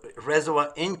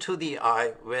 Reservoir into the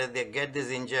eye, where they get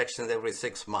these injections every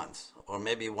 6 months or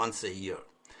maybe once a year.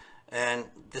 And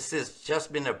this has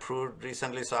just been approved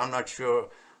recently, so I'm not sure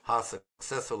how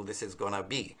successful this is going to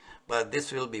be. But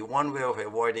this will be one way of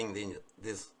avoiding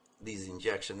these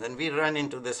injections. And we run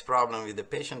into this problem if the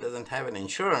patient doesn't have an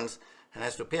insurance and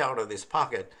has to pay out of this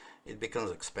pocket, it becomes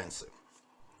expensive.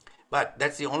 But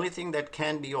that's the only thing that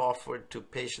can be offered to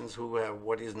patients who have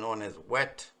what is known as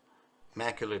wet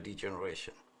macular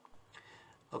degeneration.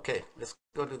 Okay, let's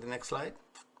go to the next slide.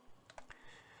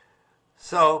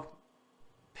 So,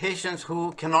 patients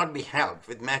who cannot be helped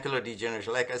with macular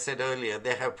degeneration, like I said earlier,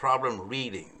 they have problem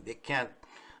reading. They can't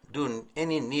do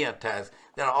any near tasks.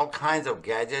 There are all kinds of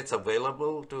gadgets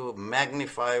available to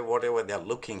magnify whatever they're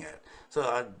looking at.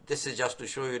 So this is just to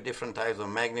show you different types of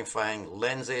magnifying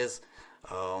lenses,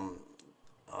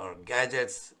 or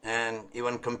gadgets, and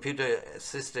even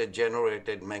computer-assisted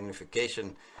generated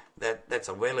magnification that's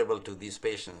available to these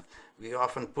patients. We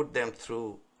often put them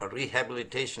through a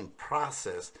rehabilitation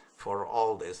process for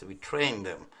all this. We train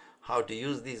them how to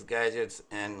use these gadgets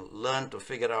and learn to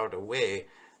figure out a way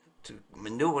to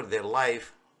maneuver their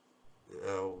life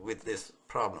with this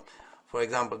problem. For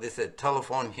example, this is a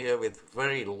telephone here with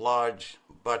very large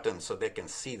buttons so they can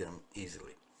see them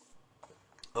easily.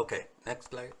 Okay, next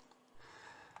slide.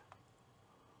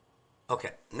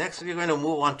 Okay, next we're going to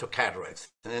move on to cataracts.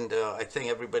 And I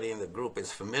think everybody in the group is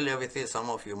familiar with it. Some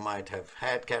of you might have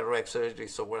had cataract surgery.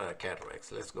 So what are cataracts?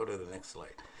 Let's go to the next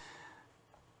slide.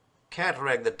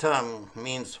 Cataract, the term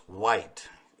means white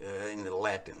in the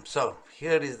Latin. So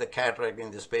here is the cataract in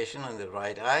this patient on the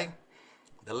right eye.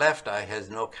 The left eye has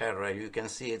no cataract. You can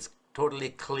see it's totally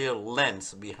clear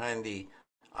lens behind the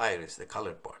iris, the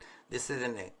colored part. This is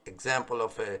an example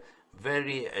of a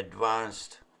very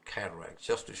advanced cataract,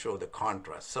 just to show the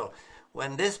contrast. So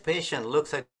when this patient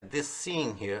looks at this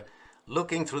scene here,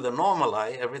 looking through the normal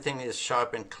eye, everything is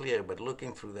sharp and clear, but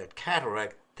looking through that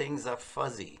cataract, things are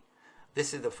fuzzy.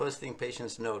 This is the first thing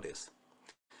patients notice.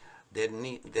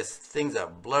 Things are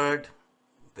blurred,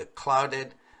 they're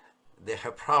clouded, they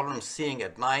have problems seeing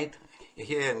at night.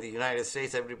 Here in the United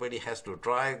States, everybody has to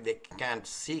drive. They can't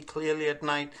see clearly at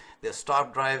night. They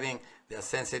stop driving. They're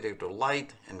sensitive to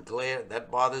light and glare. That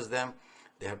bothers them.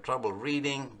 They have trouble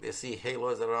reading. They see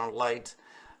halos around lights.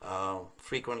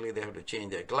 Frequently, they have to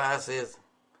change their glasses.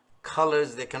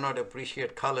 Colors, they cannot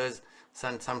appreciate colors.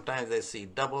 Sometimes they see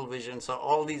double vision. So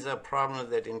all these are problems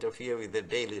that interfere with their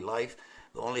daily life.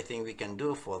 The only thing we can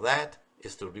do for that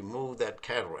is to remove that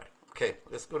cataract. Okay,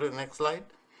 let's go to the next slide.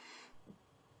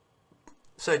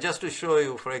 So just to show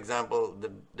you, for example,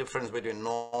 the difference between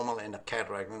normal and a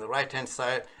cataract. On the right-hand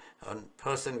side, a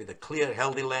person with a clear,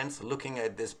 healthy lens looking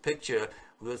at this picture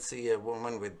will see a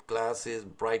woman with glasses,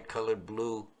 bright colored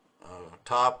blue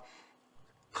top.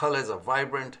 Colors are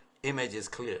vibrant, image is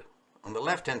clear. On the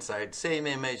left-hand side, same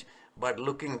image, but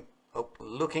looking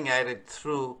at it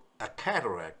through a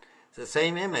cataract. It's the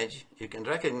same image. You can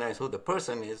recognize who the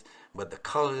person is, but the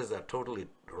colors are totally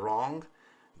wrong.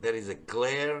 There is a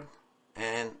glare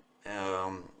and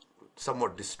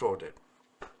somewhat distorted.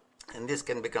 And this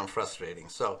can become frustrating.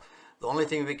 So the only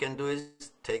thing we can do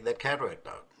is take that cataract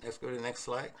out. Let's go to the next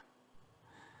slide.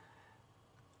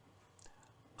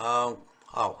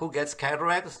 Who gets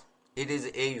cataracts? It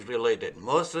is age-related.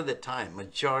 Most of the time,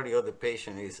 majority of the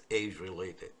patient is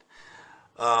age-related.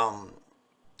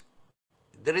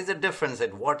 There is a difference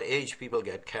at what age people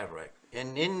get cataract.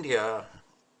 In India,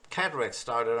 cataracts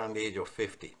start around the age of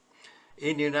 50.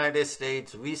 In the United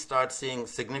States, we start seeing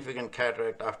significant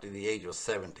cataract after the age of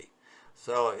 70.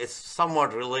 So it's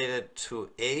somewhat related to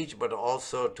age, but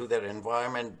also to their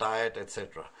environment, diet,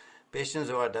 etc. Patients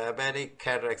who are diabetic,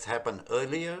 cataracts happen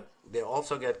earlier. They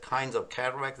also get kinds of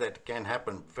cataracts that can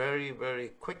happen very, very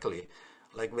quickly,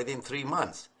 like within 3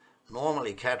 months.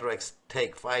 Normally, cataracts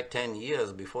take 5-10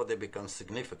 years before they become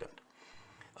significant.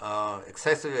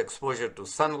 Excessive exposure to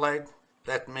sunlight,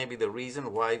 that may be the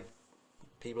reason why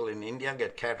people in India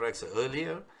get cataracts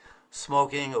earlier.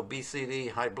 Smoking, obesity,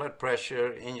 high blood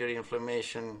pressure, injury,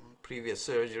 inflammation, previous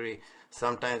surgery.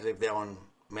 Sometimes if they're on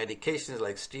medications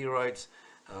like steroids,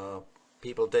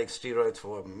 people take steroids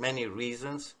for many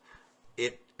reasons.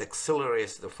 It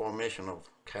accelerates the formation of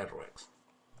cataracts.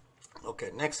 Okay,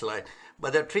 next slide.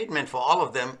 But the treatment for all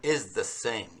of them is the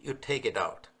same. You take it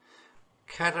out.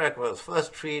 Cataract was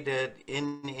first treated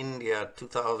in India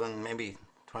 2000, maybe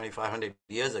 2,500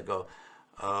 years ago.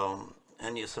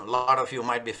 And a lot of you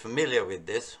might be familiar with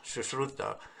this,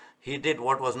 Sushruta. He did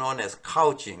what was known as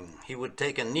couching. He would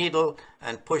take a needle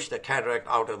and push the cataract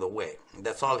out of the way.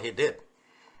 That's all he did.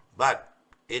 But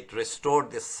it restored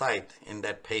the sight in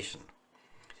that patient.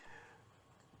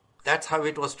 That's how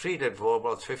it was treated for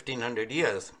about 1,500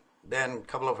 years. Then a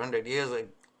couple of hundred years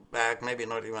back, maybe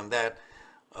not even that,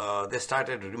 they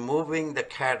started removing the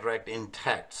cataract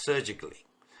intact surgically.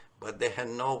 But they had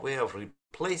no way of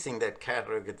replacing that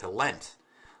cataract with a lens.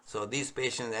 So these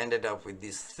patients ended up with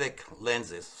these thick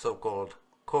lenses, so-called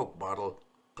Coke bottle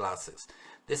glasses.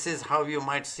 This is how you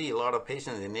might see a lot of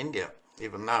patients in India,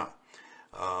 even now.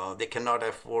 They cannot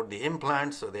afford the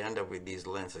implants, so they end up with these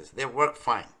lenses. They work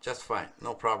fine, just fine,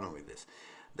 no problem with this.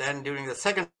 Then during the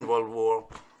Second World War,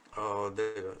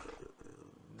 the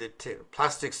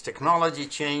plastics technology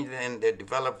changed, and they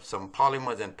developed some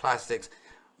polymers and plastics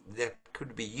that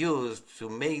could be used to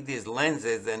make these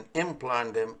lenses and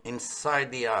implant them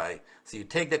inside the eye. So you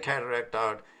take the cataract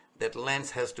out, that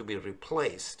lens has to be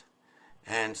replaced.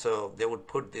 And so they would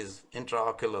put this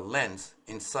intraocular lens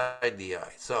inside the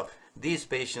eye. So these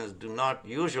patients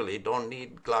don't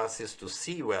need glasses to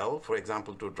see well, for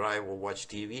example, to drive or watch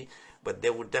TV, but they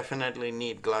would definitely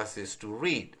need glasses to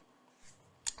read.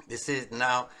 This is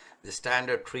now the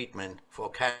standard treatment for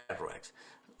cataracts.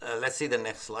 Let's see the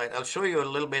next slide. I'll show you a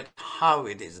little bit how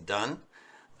it is done.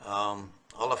 All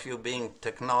of you being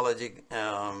technology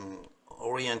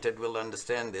oriented will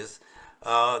understand this.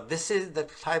 This is the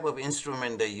type of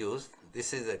instrument they use.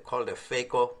 This is called a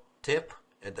phaco tip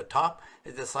at the top.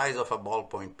 It's the size of a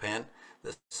ballpoint pen.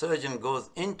 The surgeon goes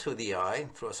into the eye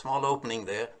through a small opening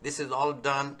there. This is all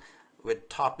done with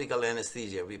topical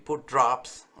anesthesia. We put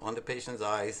drops on the patient's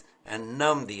eyes and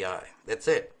numb the eye. That's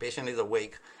it. Patient is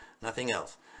awake, nothing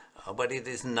else. But it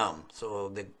is numb. So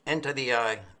they enter the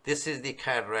eye. This is the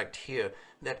cataract here.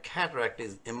 That cataract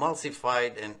is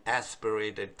emulsified and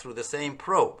aspirated through the same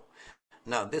probe.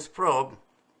 Now this probe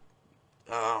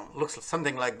looks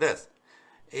something like this.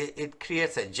 It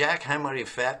creates a jackhammer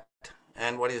effect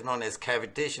and what is known as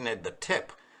cavitation at the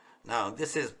tip. Now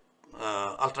this is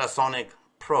ultrasonic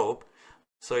probe,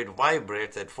 so it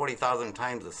vibrates at 40,000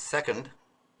 times a second.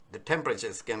 The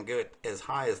temperatures can get as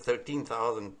high as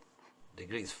 13,000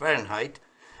 degrees Fahrenheit,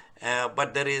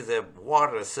 but there is a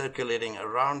water circulating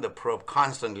around the probe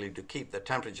constantly to keep the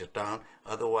temperature down,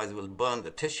 otherwise it will burn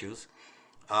the tissues.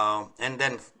 And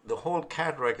then the whole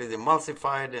cataract is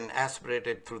emulsified and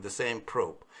aspirated through the same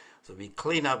probe. So we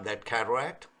clean up that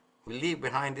cataract. We leave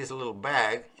behind this little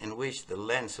bag in which the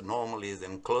lens normally is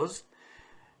enclosed.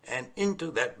 And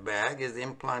into that bag is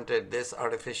implanted this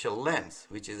artificial lens,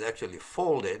 which is actually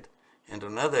folded into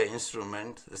another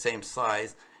instrument, the same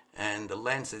size, and the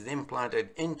lens is implanted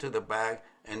into the bag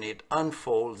and it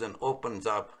unfolds and opens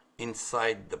up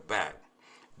inside the bag.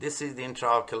 This is the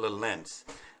intraocular lens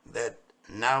that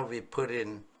now we put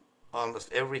in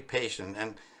almost every patient,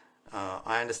 and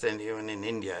I understand even in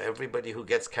India, everybody who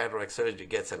gets cataract surgery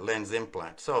gets a lens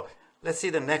implant. So let's see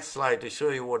the next slide to show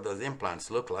you what those implants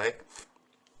look like.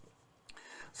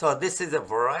 So this is a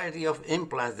variety of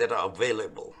implants that are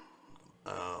available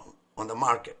on the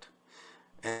market.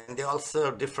 And they all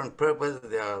serve different purposes,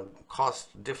 they are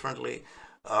cost differently.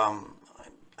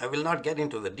 I will not get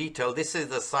into the detail. This is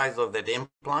the size of that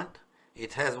implant.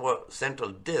 It has what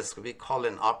central disc we call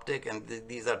an optic, and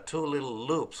these are two little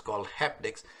loops called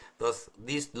haptics.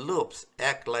 These loops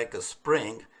act like a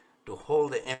spring to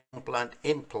hold the implant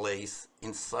in place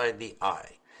inside the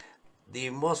eye.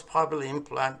 The most popular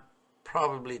implant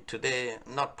probably today,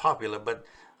 not popular, but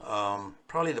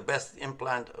probably the best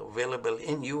implant available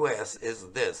in US is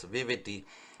this, Vivity,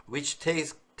 which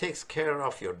takes care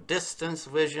of your distance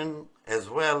vision as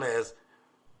well as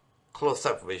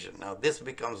close-up vision. Now this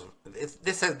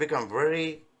has become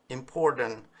very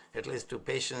important, at least to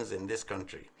patients in this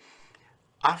country.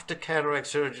 After cataract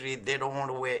surgery, they don't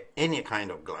want to wear any kind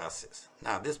of glasses.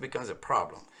 Now this becomes a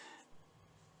problem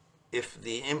if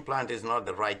the implant is not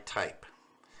the right type.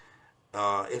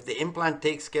 If the implant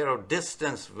takes care of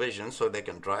distance vision so they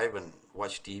can drive and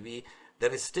watch TV,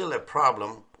 there is still a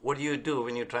problem. What do you do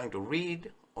when you're trying to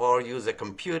read or use a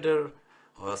computer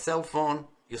or a cell phone?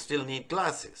 You still need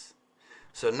glasses.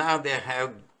 So now they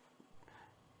have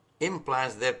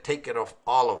implants that take care of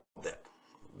all of that.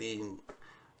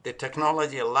 The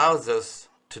technology allows us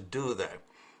to do that.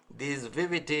 These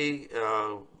Vivity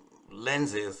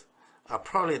lenses are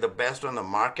probably the best on the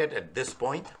market at this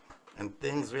point, and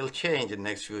things will change in the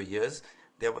next few years.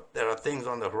 There are things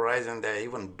on the horizon that are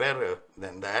even better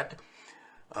than that.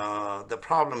 The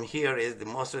problem here is that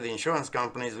most of the insurance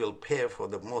companies will pay for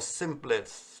the most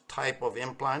simplest type of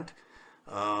implant.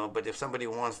 But if somebody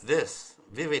wants this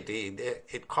Vivity,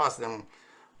 it costs them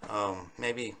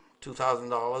maybe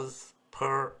 $2,000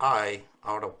 per eye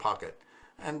out of pocket,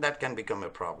 and that can become a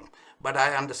problem. But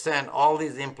I understand all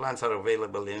these implants are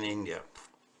available in India.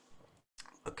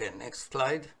 Okay, next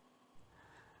slide.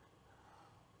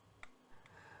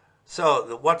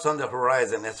 So what's on the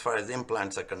horizon as far as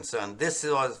implants are concerned? This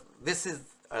is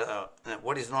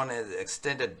what is known as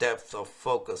extended depth of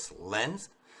focus lens.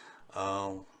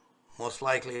 Most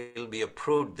likely it will be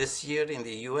approved this year in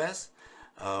the US,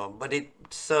 but it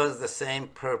serves the same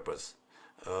purpose.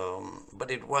 But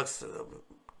it works,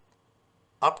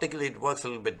 optically it works a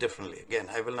little bit differently. Again,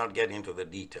 I will not get into the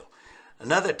detail.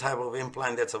 Another type of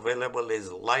implant that's available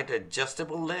is light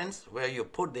adjustable lens, where you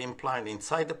put the implant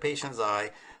inside the patient's eye,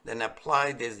 then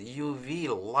apply this UV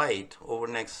light over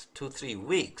the next 2-3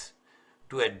 weeks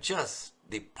to adjust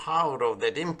the power of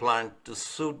that implant to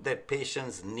suit that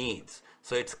patient's needs.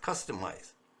 So it's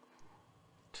customized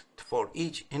for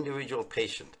each individual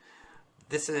patient.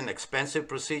 This is an expensive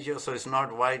procedure, so it's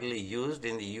not widely used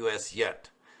in the US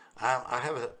yet. I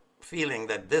have a feeling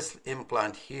that this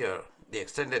implant here, the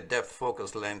extended depth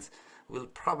focus lens, will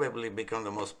probably become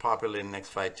the most popular in the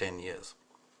next 5-10 years.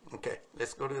 Okay,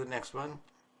 let's go to the next one.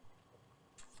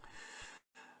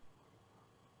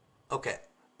 Okay,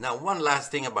 now one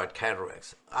last thing about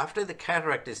cataracts. After the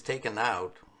cataract is taken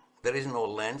out, there is no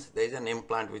lens, there is an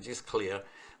implant which is clear,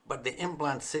 but the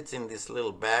implant sits in this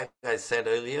little bag I said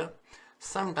earlier.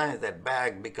 Sometimes that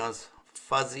bag becomes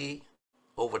fuzzy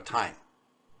over time.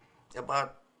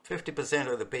 About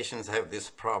 50% of the patients have this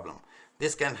problem.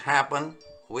 This can happen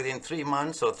within 3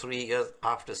 months or 3 years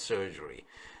after surgery.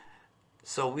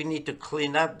 So we need to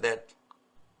clean up that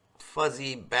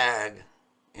fuzzy bag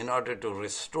in order to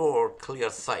restore clear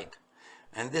sight.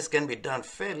 And this can be done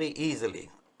fairly easily.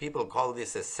 People call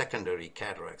this a secondary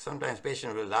cataract. Sometimes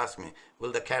patients will ask me,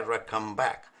 will the cataract come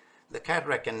back? The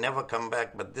cataract can never come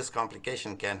back, but this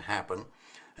complication can happen.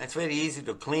 And it's very easy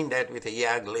to clean that with a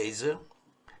YAG laser.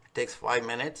 It takes 5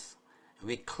 minutes.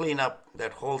 We clean up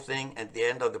that whole thing. At the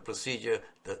end of the procedure,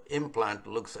 the implant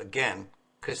looks again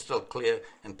crystal clear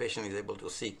and patient is able to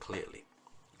see clearly.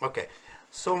 Okay,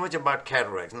 so much about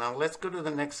cataracts. Now let's go to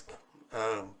the next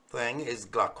thing is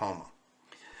glaucoma.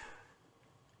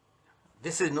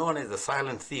 This is known as the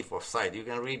silent thief of sight. You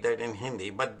can read that in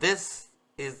Hindi, but this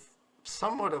is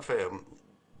somewhat of a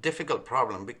difficult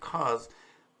problem because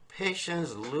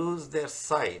patients lose their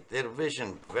sight, their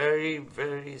vision very,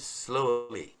 very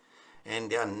slowly, and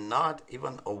they are not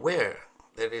even aware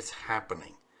that it's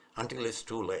happening until it's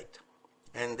too late.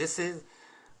 And this is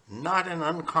not an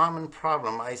uncommon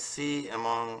problem I see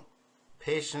among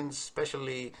patients,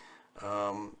 especially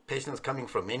patients coming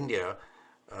from India.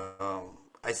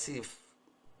 I see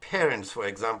parents, for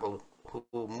example,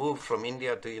 who moved from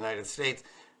India to the United States,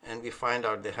 and we find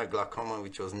out they had glaucoma,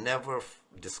 which was never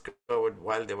discovered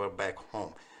while they were back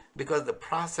home. Because the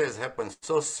process happens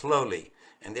so slowly,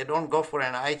 and they don't go for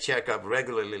an eye checkup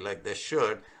regularly like they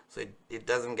should, so it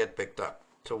doesn't get picked up.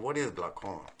 So what is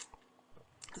glaucoma?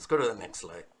 Let's go to the next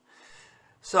slide.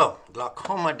 So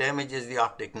glaucoma damages the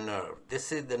optic nerve.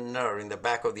 This is the nerve in the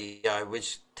back of the eye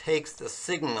which takes the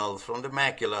signals from the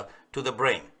macula to the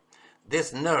brain.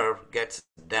 This nerve gets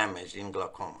damaged in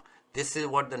glaucoma. This is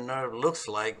what the nerve looks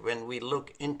like when we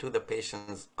look into the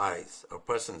patient's eyes or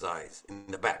person's eyes in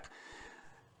the back.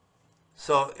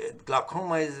 So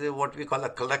glaucoma is what we call a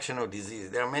collection of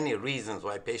disease. There are many reasons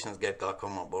why patients get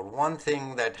glaucoma, but one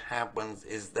thing that happens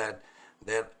is that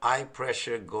their eye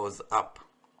pressure goes up.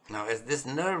 Now, as this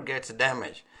nerve gets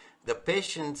damaged, the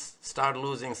patients start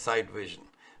losing sight vision.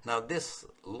 Now, this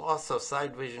loss of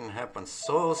sight vision happens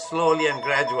so slowly and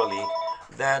gradually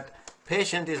that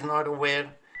patient is not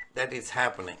aware that it's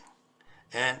happening.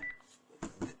 And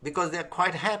because they're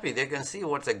quite happy, they can see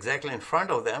what's exactly in front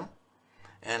of them.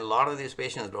 And a lot of these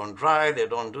patients don't drive, they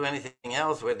don't do anything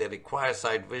else where they require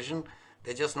sight vision.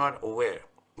 They're just not aware.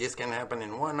 This can happen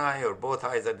in one eye or both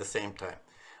eyes at the same time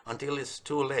until it's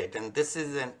too late. And this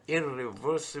is an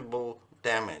irreversible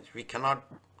damage. We cannot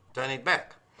turn it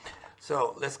back.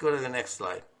 So let's go to the next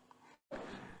slide.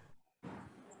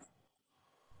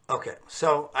 Okay,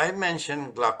 so I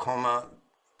mentioned glaucoma,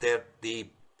 that the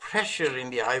pressure in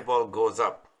the eyeball goes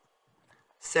up.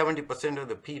 70% of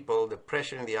the people, the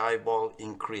pressure in the eyeball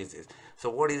increases. So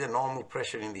what is the normal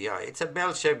pressure in the eye? It's a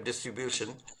bell-shaped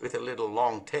distribution with a little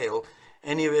long tail,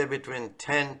 anywhere between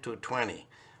 10 to 20.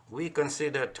 We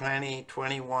consider 20,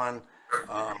 21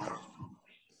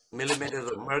 millimeters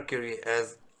of mercury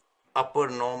as upper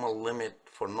normal limit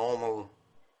for normal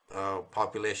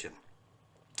population.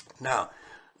 Now,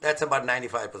 that's about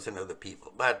 95% of the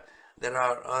people. But there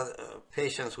are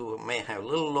patients who may have a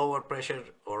little lower pressure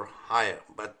or higher,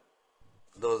 but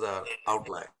those are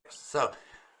outliers. So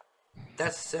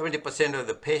that's 70% of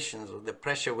the patients, the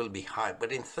pressure will be high.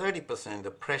 But in 30%,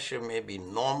 the pressure may be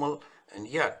normal, and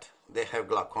yet they have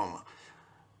glaucoma.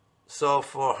 So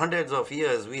for hundreds of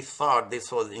years, we thought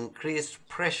this was increased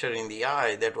pressure in the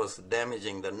eye that was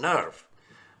damaging the nerve.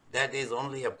 That is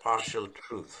only a partial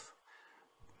truth.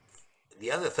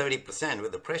 The other 30%, where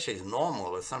the pressure is normal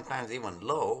or sometimes even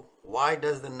low, why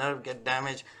does the nerve get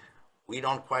damaged? We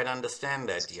don't quite understand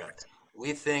that yet.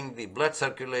 We think the blood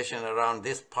circulation around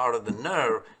this part of the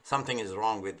nerve, something is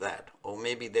wrong with that. Or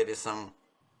maybe there is some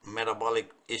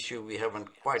metabolic issue we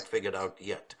haven't quite figured out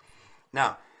yet.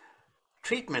 Now,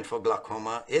 treatment for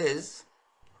glaucoma is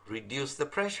reduce the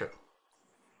pressure.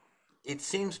 It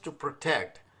seems to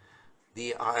protect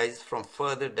the eyes from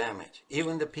further damage.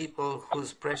 Even the people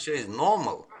whose pressure is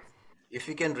normal, if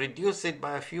you can reduce it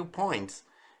by a few points,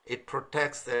 it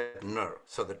protects the nerve.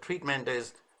 So the treatment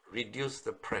is reduce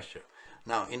the pressure.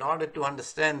 Now, in order to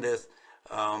understand this,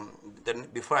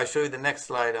 before I show you the next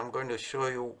slide, I'm going to show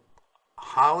you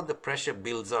how the pressure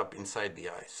builds up inside the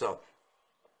eye. So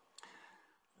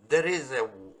there is a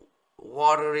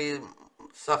watery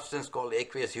substance called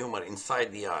aqueous humor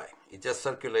inside the eye. It just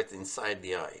circulates inside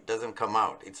the eye. It doesn't come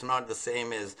out. It's not the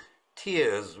same as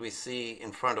tears we see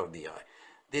in front of the eye.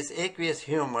 This aqueous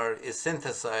humor is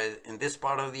synthesized in this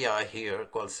part of the eye here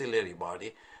called ciliary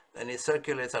body. Then it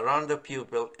circulates around the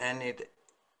pupil and it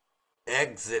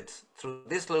exits through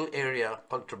this little area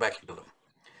called trabeculum.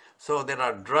 So there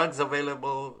are drugs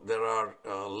available, there are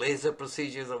laser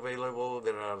procedures available,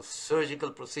 there are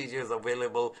surgical procedures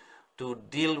available to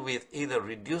deal with either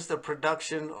reduce the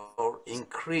production or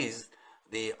increase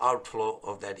the outflow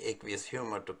of that aqueous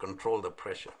humor to control the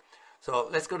pressure. So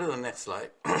let's go to the next slide.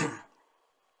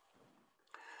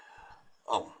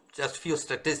 Oh, just a few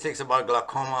statistics about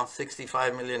glaucoma.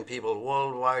 65 million people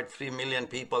worldwide, 3 million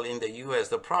people in the US.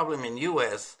 The problem in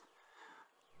US,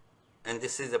 and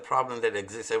this is a problem that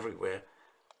exists everywhere,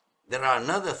 there are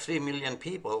another 3 million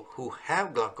people who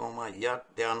have glaucoma, yet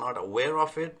they are not aware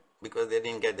of it because they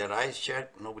didn't get their eyes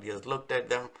checked. Nobody has looked at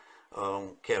them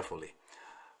carefully.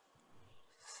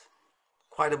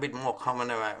 Quite a bit more common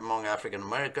among African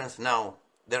Americans. Now,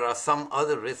 there are some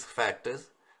other risk factors,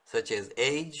 such as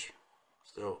age.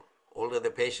 So, older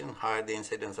the patient, higher the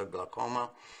incidence of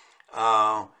glaucoma.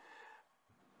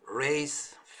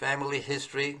 Race, family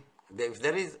history. If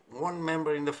there is one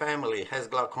member in the family has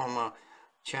glaucoma,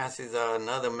 chances are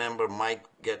another member might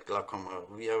get glaucoma.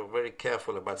 We are very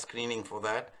careful about screening for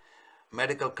that.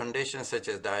 Medical conditions such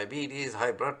as diabetes,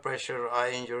 high blood pressure,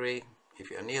 eye injury, if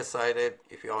you're nearsighted,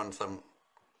 if you're on some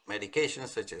medications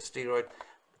such as steroid,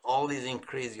 all these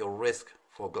increase your risk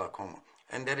for glaucoma.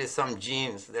 And there is some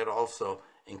genes that also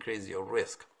increase your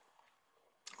risk.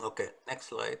 Okay, next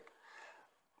slide.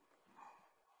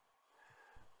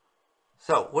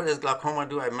 So what does glaucoma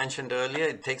do? I mentioned earlier,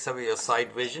 it takes away your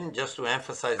sight vision. Just to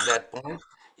emphasize that point,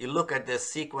 you look at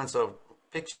this sequence of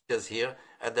pictures here.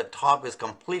 At the top is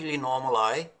completely normal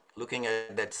eye, looking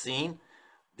at that scene.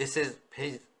 This is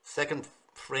second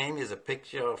frame is a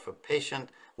picture of a patient,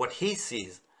 what he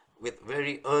sees with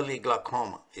very early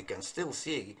glaucoma. He can still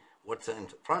see what's in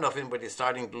front of him, but he's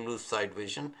starting to lose sight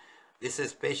vision. This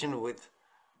is patient with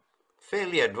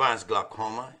fairly advanced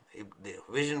glaucoma. The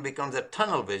vision becomes a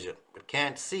tunnel vision, but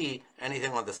can't see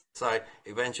anything on the side,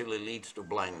 eventually leads to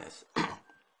blindness.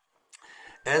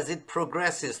 As it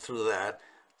progresses through that,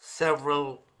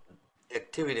 several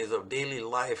activities of daily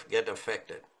life get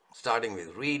affected, starting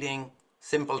with reading,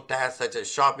 simple tasks such as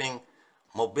shopping,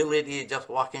 mobility, just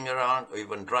walking around, or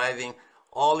even driving.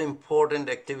 All important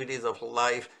activities of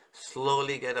life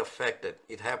slowly get affected.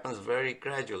 It happens very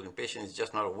gradually, and patient is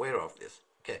just not aware of this.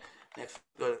 Okay,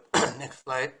 next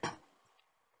slide.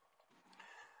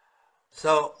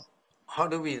 So, how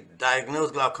do we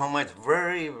diagnose glaucoma? It's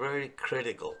very, very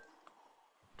critical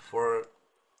for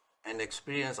an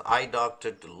experienced eye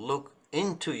doctor to look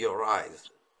into your eyes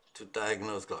to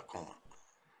diagnose glaucoma.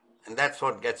 And that's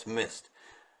what gets missed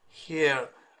here.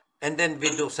 And then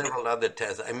we do several other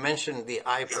tests. I mentioned the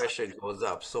eye pressure goes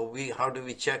up. So how do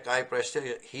we check eye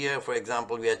pressure? Here, for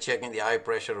example, we are checking the eye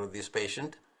pressure of this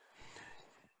patient.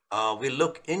 We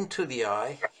look into the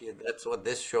eye. Here, that's what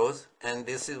this shows. And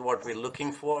this is what we're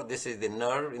looking for. This is the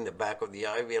nerve in the back of the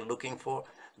eye we are looking for.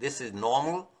 This is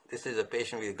normal. This is a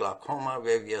patient with glaucoma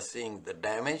where we are seeing the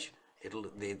damage.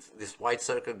 This white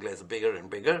circle gets bigger and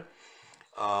bigger.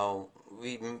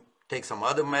 We take some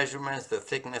other measurements, the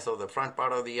thickness of the front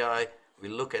part of the eye. We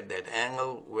look at that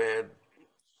angle where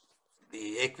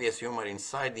the aqueous humor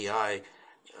inside the eye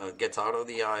gets out of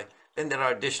the eye. Then there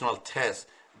are additional tests.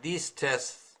 These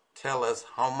tests tell us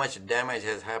how much damage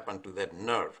has happened to that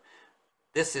nerve.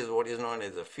 This is what is known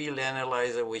as a field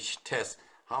analyzer, which tests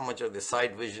how much of the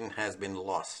sight vision has been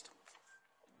lost.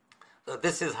 So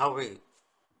this is how we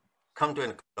come to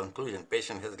a conclusion.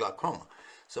 Patient has glaucoma.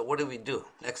 So what do we do?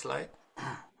 Next slide.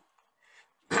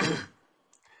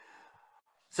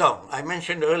 So I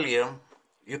mentioned earlier,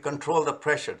 you control the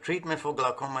pressure. Treatment for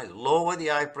glaucoma is lower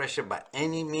the eye pressure by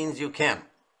any means you can.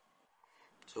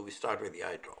 So we start with the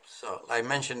eye drops. So I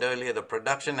mentioned earlier, the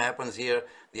production happens here,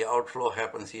 the outflow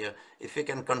happens here. If we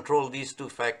can control these two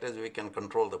factors, we can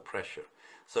control the pressure.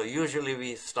 So usually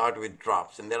we start with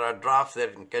drops, and there are drops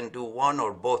that can do one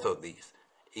or both of these,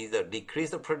 either decrease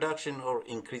the production or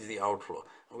increase the outflow.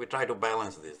 We try to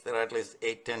balance this. There are at least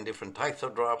 8-10 different types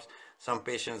of drops. Some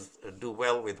patients do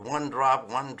well with one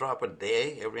drop a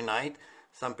day, every night.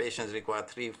 Some patients require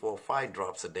 3, 4, 5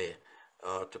 drops a day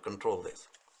to control this.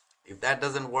 If that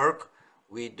doesn't work,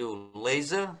 we do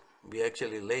laser.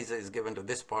 Laser is given to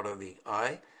this part of the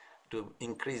eye to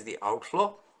increase the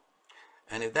outflow.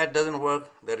 And if that doesn't work,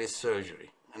 there is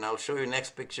surgery. And I'll show you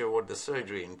next picture what the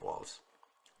surgery involves.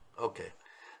 Okay,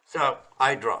 so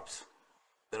eye drops.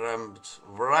 There are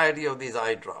a variety of these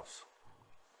eye drops,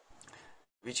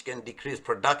 which can decrease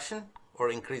production or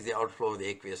increase the outflow of the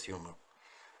aqueous humor.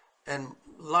 And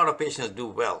a lot of patients do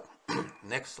well.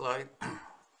 Next slide.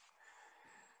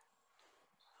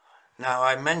 Now,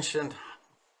 I mentioned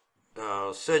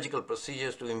surgical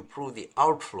procedures to improve the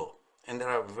outflow, and there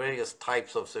are various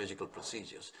types of surgical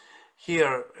procedures.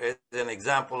 Here is an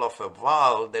example of a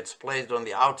valve that's placed on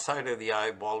the outside of the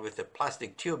eyeball with a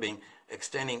plastic tubing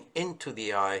extending into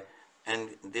the eye,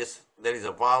 and there is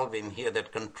a valve in here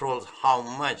that controls how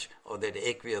much of that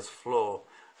aqueous flow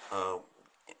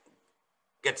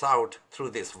gets out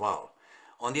through this valve.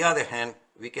 On the other hand,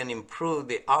 we can improve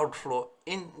the outflow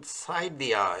inside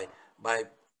the eye by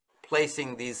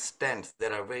placing these stents.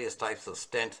 There are various types of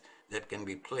stents that can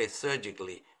be placed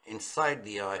surgically inside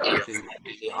the eye to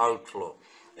improve the outflow.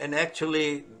 And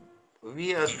actually,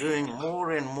 we are doing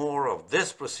more and more of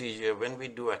this procedure when we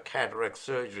do a cataract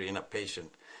surgery in a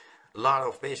patient. A lot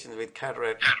of patients with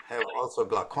cataract have also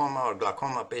glaucoma, or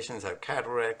glaucoma patients have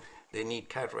cataract. They need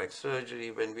cataract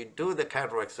surgery. When we do the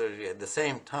cataract surgery, at the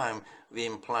same time, we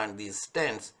implant these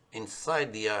stents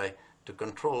inside the eye to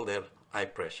control their eye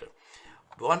pressure.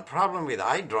 One problem with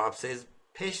eye drops is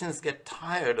patients get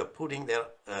tired of putting their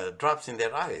drops in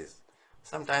their eyes.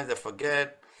 Sometimes they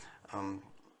forget.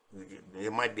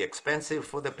 It might be expensive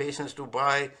for the patients to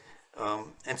buy,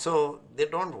 and so they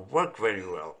don't work very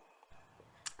well.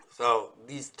 So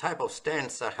these type of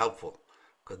stents are helpful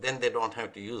because then they don't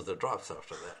have to use the drops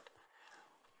after that.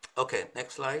 Okay,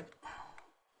 next slide.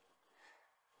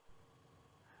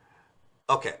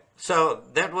 Okay, so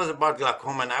that was about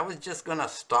glaucoma, and I was just gonna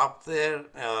stop there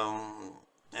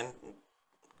and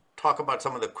talk about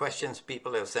some of the questions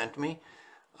people have sent me.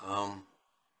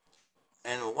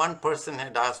 And one person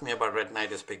had asked me about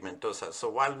retinitis pigmentosa. So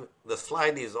while the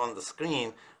slide is on the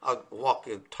screen, I'll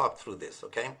talk through this,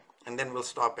 okay? And then we'll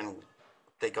stop and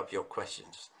take up your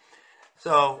questions.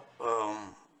 So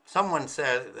someone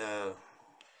said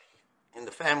in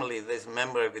the family there's a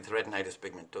member with retinitis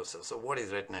pigmentosa. So what is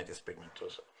retinitis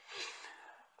pigmentosa?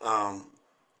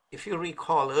 If you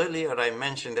recall earlier, I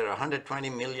mentioned there are 120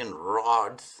 million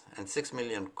rods and 6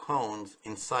 million cones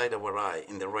inside our eye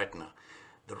in the retina.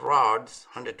 The rods,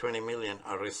 120 million,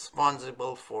 are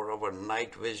responsible for our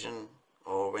night vision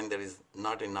or when there is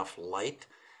not enough light.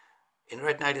 In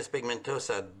retinitis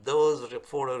pigmentosa, those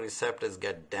photoreceptors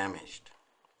get damaged.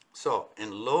 So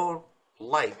in low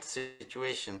light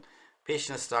situation,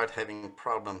 patients start having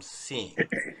problems seeing.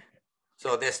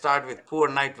 So they start with poor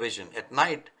night vision. At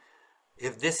night,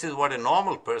 if this is what a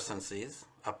normal person sees,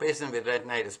 a patient with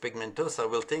retinitis pigmentosa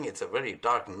will think it's a very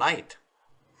dark night.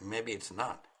 Maybe it's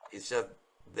not. It's just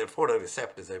their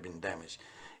photoreceptors have been damaged.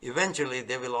 Eventually,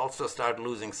 they will also start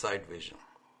losing sight vision.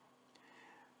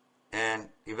 And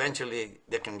eventually,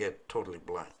 they can get totally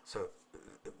blind. So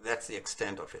that's the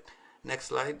extent of it. Next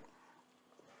slide.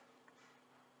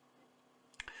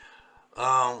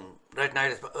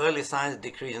 Retinitis, early signs,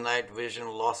 decreased night vision,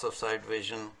 loss of sight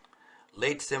vision.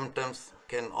 Late symptoms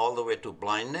can all the way to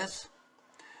blindness.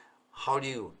 How do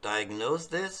you diagnose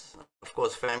this? Of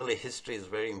course, family history is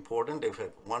very important. If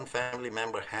one family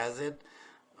member has it,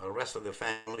 the rest of the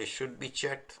family should be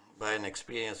checked by an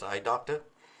experienced eye doctor.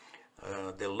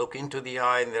 They'll look into the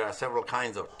eye, and there are several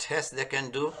kinds of tests they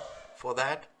can do for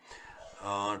that.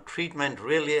 Treatment,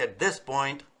 really, at this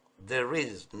point, there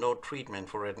is no treatment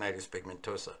for retinitis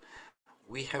pigmentosa.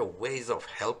 We have ways of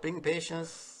helping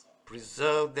patients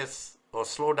preserve this or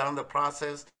slow down the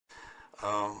process,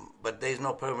 but there is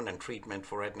no permanent treatment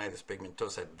for retinitis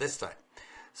pigmentosa at this time.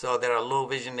 So there are low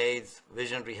vision aids.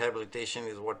 Vision rehabilitation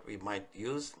is what we might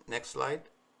use. Next slide.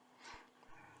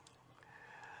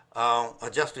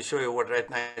 Just to show you what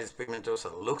retinitis pigmentosa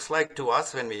looks like to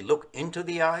us when we look into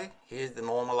the eye. Here's the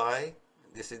normal eye.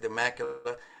 This is the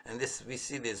macula, and this we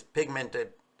see these pigmented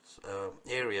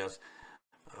areas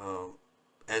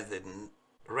as the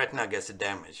retina gets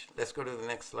damaged. Let's go to the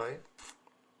next slide.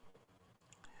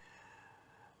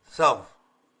 So,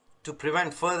 to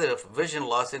prevent further vision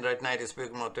loss in retinitis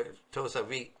pigmentosa,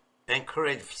 we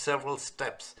encourage several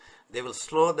steps. They will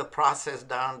slow the process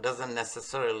down, doesn't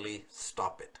necessarily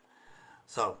stop it.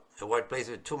 So, avoid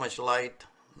places with too much light,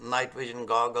 night vision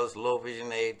goggles, low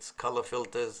vision aids, color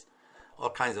filters, all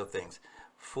kinds of things.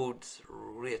 Foods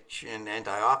rich in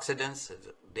antioxidants,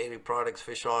 dairy products,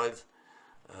 fish oils,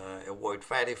 avoid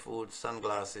fatty foods,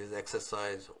 sunglasses,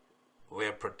 exercise,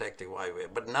 wear protective eyewear.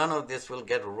 But none of this will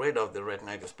get rid of the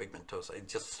retinitis pigmentosa. It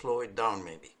just slow it down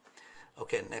maybe.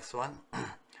 Okay, next one.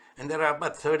 And there are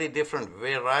about 30 different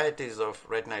varieties of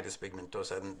retinitis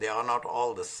pigmentosa, and they are not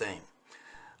all the same.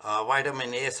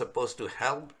 Vitamin A is supposed to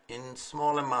help in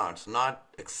small amounts, not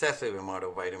excessive amount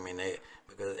of vitamin A,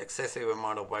 because excessive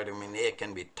amount of vitamin A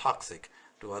can be toxic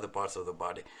to other parts of the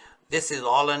body. This is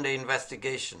all under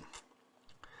investigation.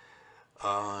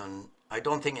 I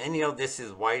don't think any of this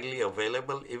is widely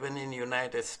available, even in the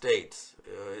United States.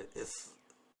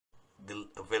 The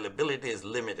availability is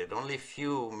limited. Only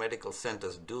few medical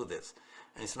centers do this,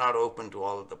 and it's not open to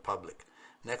all of the public.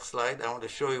 Next slide. I want to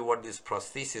show you what these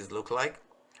prostheses look like.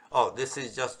 Oh, this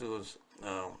is just to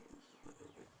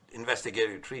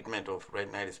investigative treatment of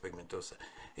retinitis pigmentosa.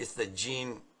 It's the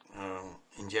gene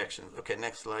injections. Okay,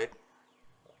 next slide.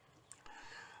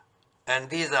 And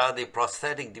these are the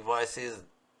prosthetic devices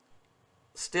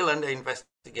still under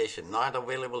investigation, not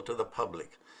available to the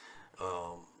public,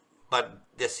 but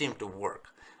they seem to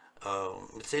work.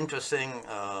 It's interesting,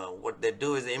 what they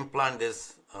do is implant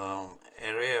this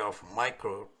area of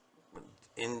micro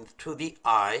into the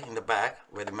eye in the back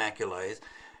where the macula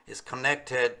is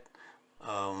connected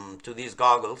to these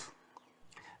goggles.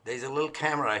 There's a little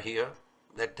camera here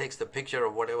that takes the picture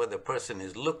of whatever the person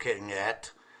is looking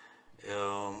at.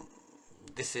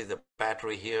 This is the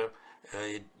battery here.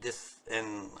 I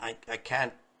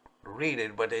can't read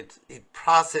it, but it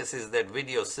processes that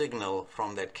video signal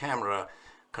from that camera,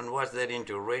 converts that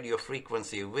into radio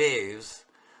frequency waves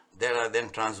that are then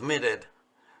transmitted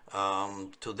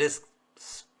to this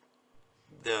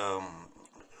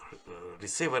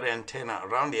receiver antenna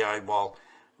around the eyeball,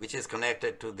 which is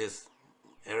connected to this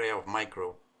area of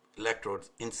micro electrodes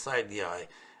inside the eye.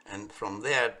 And from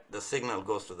there, the signal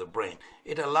goes to the brain.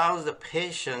 It allows the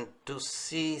patient to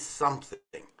see something,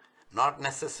 not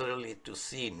necessarily to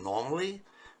see normally.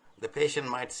 The patient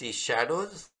might see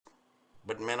shadows,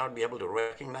 but may not be able to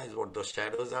recognize what those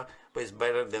shadows are, but it's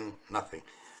better than nothing.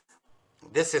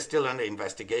 This is still under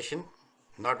investigation,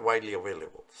 not widely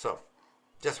available. So,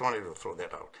 just wanted to throw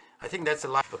that out. I think that's a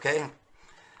lot, okay?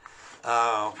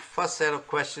 First set of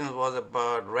questions was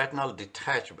about retinal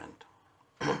detachment.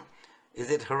 Is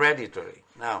it hereditary?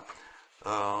 Now,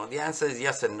 the answer is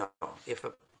yes and no. If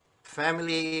a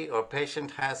family or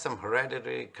patient has some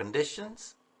hereditary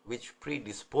conditions which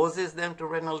predisposes them to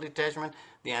retinal detachment,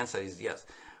 the answer is yes.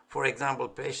 For example,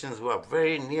 patients who are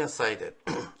very nearsighted,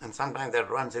 and sometimes that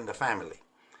runs in the family,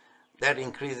 that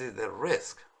increases the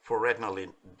risk for retinal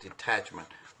detachment,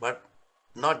 but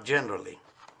not generally.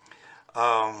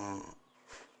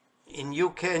 In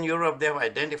UK and Europe, they have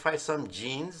identified some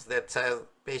genes that says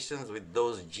patients with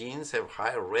those genes have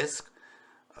higher risk,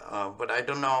 but I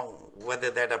don't know whether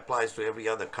that applies to every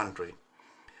other country.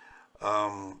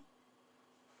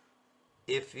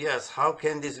 If yes, how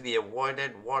can this be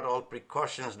avoided? What all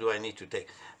precautions do I need to take?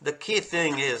 The key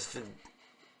thing is to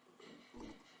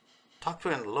talk to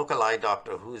a local eye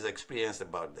doctor who is experienced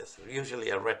about this,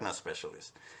 usually a retina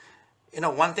specialist. You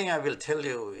know, one thing I will tell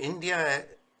you, India,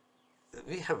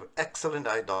 we have excellent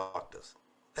eye doctors.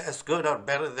 They're as good or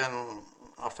better than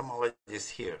ophthalmologists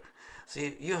here.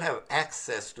 See, you have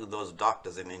access to those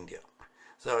doctors in India.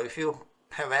 So if you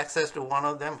have access to one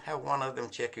of them, have one of them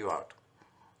check you out.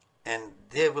 And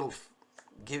they will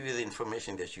give you the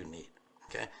information that you need,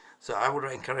 okay? So I would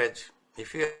encourage,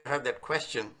 if you have that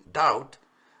question, doubt,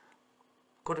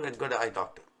 go to a good eye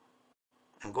doctor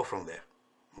and go from there,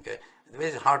 okay? It's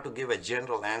very hard to give a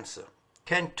general answer.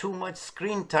 Can too much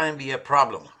screen time be a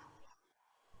problem?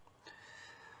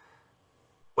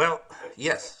 Well,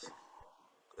 yes.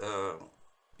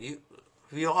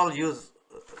 We all use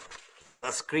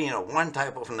a screen of one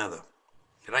type or another.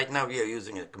 Right now we are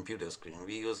using a computer screen.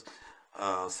 We use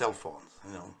cell phones,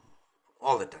 you know,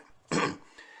 all the time.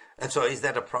 And so is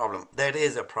that a problem? That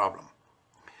is a problem.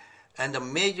 And the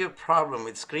major problem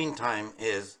with screen time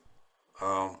is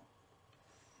our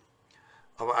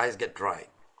eyes get dry.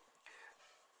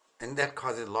 And that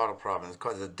causes a lot of problems. It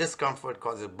causes discomfort,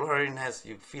 causes blurriness.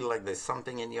 You feel like there's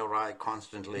something in your eye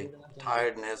constantly,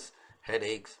 tiredness,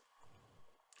 headaches.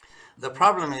 The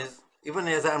problem is, even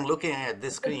as I'm looking at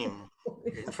this screen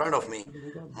in front of me,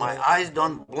 my eyes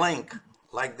don't blink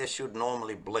like they should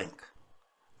normally blink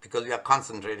because we are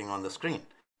concentrating on the screen.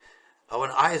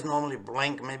 Our eyes normally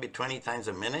blink maybe 20 times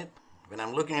a minute. When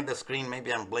I'm looking at the screen,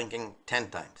 maybe I'm blinking 10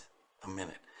 times a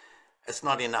minute. It's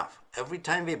not enough. Every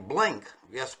time we blink,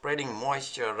 we are spreading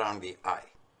moisture around the eye.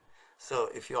 So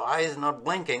if your eye is not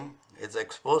blinking, it's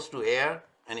exposed to air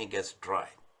and it gets dry.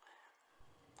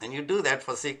 And you do that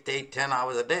for 6, 8, 10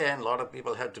 hours a day, and a lot of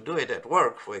people have to do it at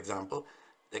work, for example.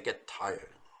 They get tired,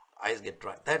 eyes get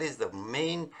dry. That is the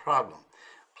main problem.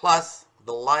 Plus,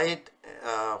 the light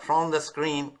from the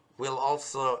screen will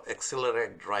also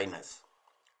accelerate dryness.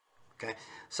 Okay,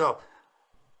 so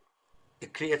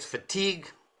it creates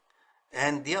fatigue.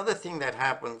 And the other thing that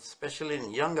happens, especially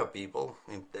in younger people,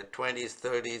 in their 20s,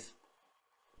 30s,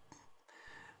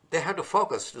 they have to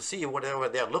focus to see whatever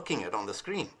they're looking at on the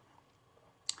screen.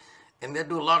 And they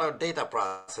do a lot of data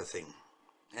processing.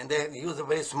 And they use a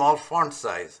very small font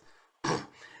size.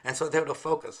 And so they have to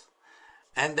focus.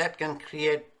 And that can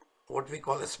create what we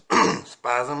call a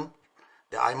spasm.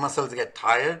 The eye muscles get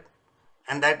tired,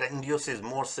 and that induces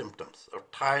more symptoms of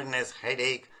tiredness,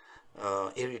 headache,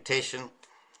 irritation.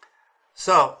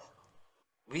 So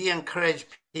we encourage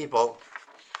people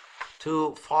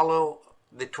to follow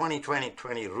the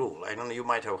 20-20-20 rule. I don't know, you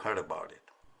might have heard about it,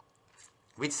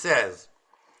 which says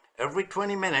every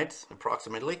 20 minutes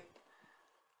approximately,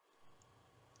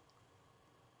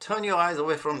 turn your eyes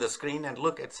away from the screen and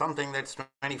look at something that's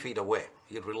 20 feet away.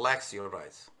 You relax your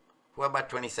eyes for about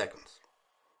 20 seconds.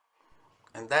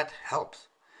 And that helps.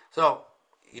 So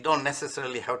you don't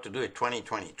necessarily have to do it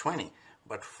 20-20-20,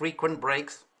 but frequent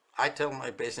breaks. I tell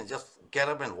my patients, just get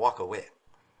up and walk away.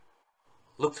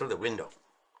 Look through the window.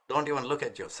 Don't even look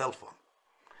at your cell phone.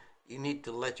 You need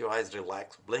to let your eyes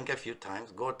relax, blink a few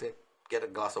times, go to get a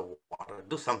glass of water,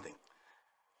 do something.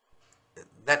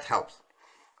 That helps.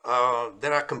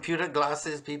 There are computer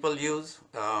glasses people use,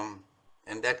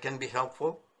 and that can be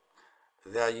helpful.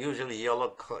 They are usually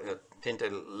yellow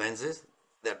tinted lenses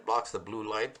that blocks the blue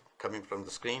light coming from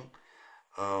the screen.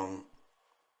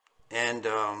 And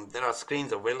there are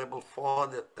screens available for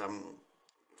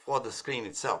the screen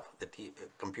itself, the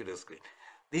computer screen.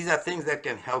 These are things that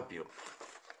can help you.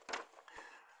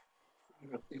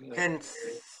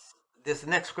 This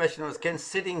next question was, can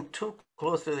sitting too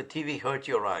close to the TV hurt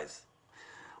your eyes?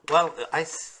 Well,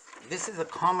 this is a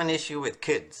common issue with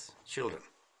children.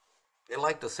 They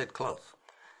like to sit close.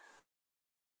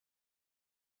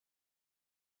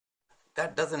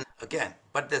 That doesn't, again,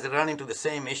 but they run into the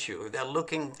same issue. If they're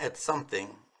looking at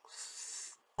something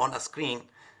on a screen,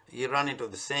 you run into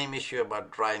the same issue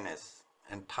about dryness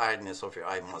and tiredness of your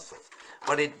eye muscles.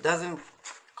 But it doesn't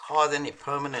cause any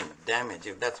permanent damage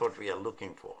if that's what we are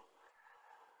looking for.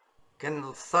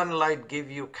 Can sunlight give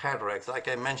you cataracts? Like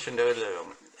I mentioned earlier,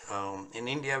 in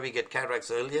India we get cataracts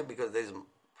earlier because there's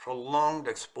prolonged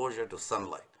exposure to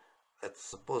sunlight. That's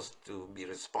supposed to be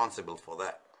responsible for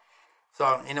that.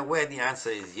 So in a way the answer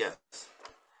is yes.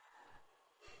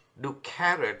 Do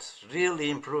carrots really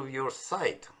improve your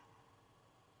sight?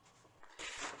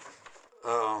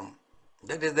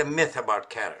 That is the myth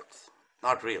about carrots.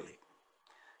 Not really.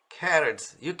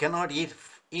 Carrots, you cannot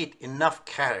eat enough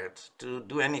carrots to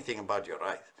do anything about your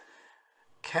eyes.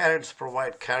 Carrots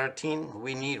provide carotene.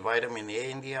 We need vitamin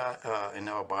A in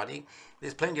our body.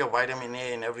 There's plenty of vitamin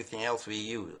A in everything else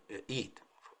we eat,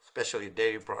 especially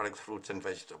dairy products, fruits, and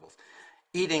vegetables.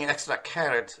 Eating extra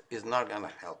carrots is not going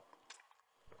to help.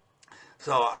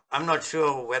 So I'm not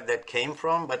sure where that came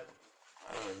from, but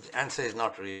the answer is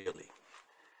not really.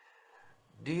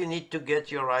 Do you need to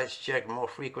get your eyes checked more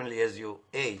frequently as you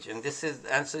age? And the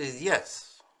answer is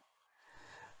yes.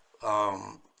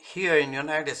 Here in the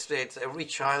United States, every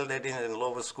child that is in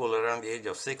lower school around the age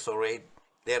of 6 or 8,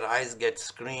 their eyes get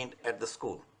screened at the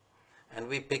school. And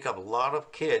we pick up a lot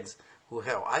of kids who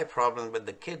have eye problems, but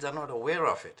the kids are not aware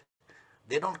of it.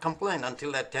 They don't complain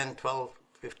until they're 10, 12,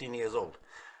 15 years old.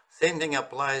 Same thing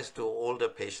applies to older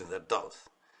patients, adults.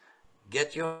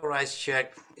 Get your eyes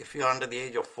checked if you're under the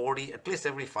age of 40, at least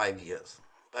every 5 years,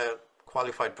 by a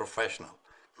qualified professional.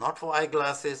 Not for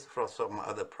eyeglasses, for some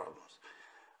other problems.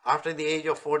 After the age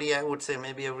of 40, I would say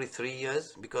maybe every 3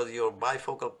 years, because your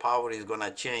bifocal power is going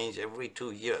to change every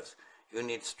 2 years. You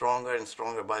need stronger and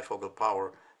stronger bifocal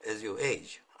power as you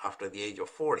age after the age of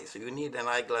 40. So you need an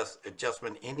eyeglass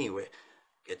adjustment anyway.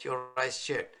 Get your eyes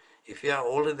checked. If you are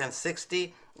older than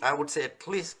 60, I would say at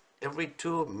least every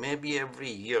 2, maybe every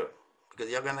year,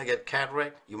 because you're going to get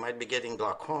cataract, you might be getting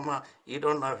glaucoma, you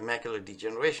don't know if macular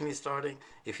degeneration is starting.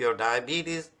 If you have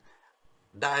diabetes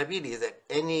at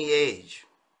any age,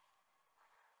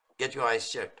 get your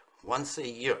eyes checked once a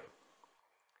year.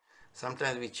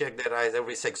 Sometimes we check their eyes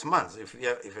every 6 months.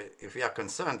 If we are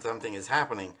concerned something is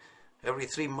happening, every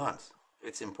 3 months,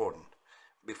 it's important,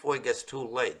 before it gets too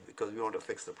late, because we want to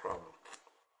fix the problem.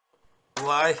 Do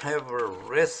I have a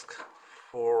risk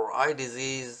for eye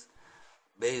disease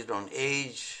based on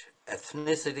age,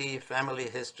 ethnicity, family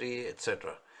history,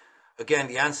 etc.? Again,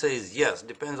 the answer is yes.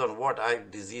 Depends on what eye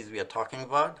disease we are talking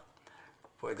about.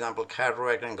 For example,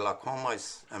 cataract and glaucoma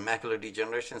is a macular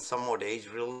degeneration, somewhat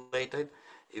age-related.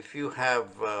 If you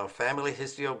have a family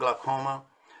history of glaucoma,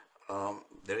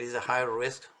 there is a higher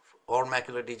risk, or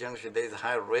macular degeneration, there is a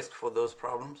higher risk for those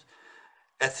problems.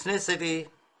 Ethnicity,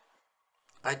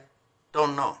 I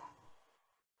don't know.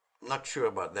 Not sure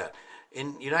about that.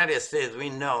 In the United States, we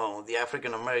know the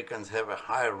African Americans have a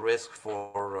higher risk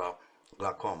for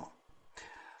glaucoma.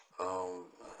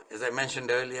 As I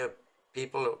mentioned earlier,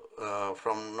 people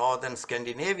from northern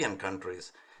Scandinavian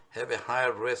countries have a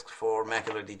higher risk for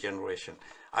macular degeneration.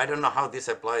 I don't know how this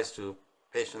applies to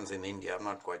patients in India. I'm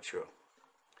not quite sure.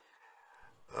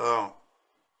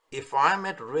 If I'm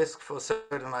at risk for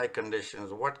certain eye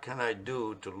conditions, what can I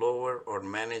do to lower or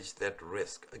manage that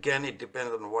risk? Again, it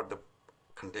depends on what the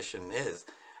condition is.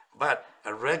 But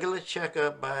a regular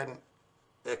checkup by an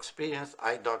experienced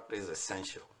eye doctor is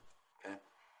essential. Okay?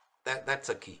 That's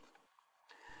a key.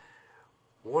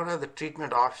 What are the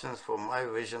treatment options for my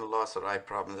vision loss or eye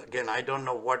problems? Again, I don't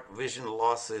know what vision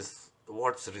loss is,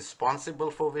 what's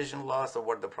responsible for vision loss or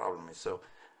what the problem is. So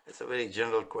it's a very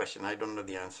general question. I don't know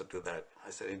the answer to that.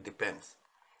 I said it depends.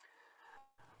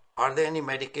 Are there any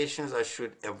medications I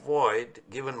should avoid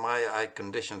given my eye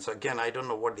condition? So again, I don't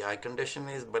know what the eye condition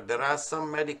is, but there are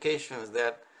some medications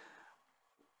that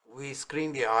we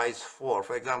screen the eyes for.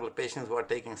 For example, patients who are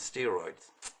taking steroids.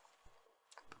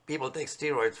 People take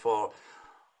steroids for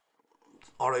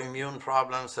autoimmune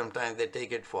problems. Sometimes they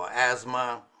take it for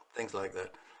asthma, things like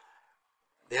that.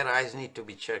 Their eyes need to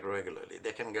be checked regularly.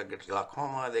 They can get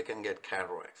glaucoma, they can get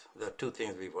cataracts. The two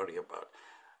things we worry about.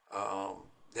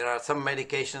 There are some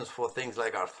medications for things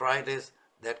like arthritis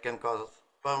that can cause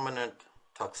permanent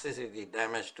toxicity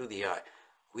damage to the eye.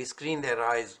 We screen their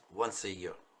eyes once a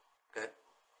year. Okay?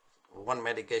 One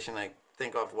medication I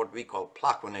think of, what we call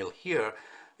Plaquenil here,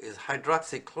 is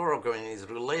hydroxychloroquine, is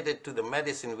related to the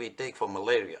medicine we take for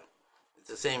malaria. It's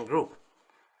the same group.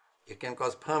 It can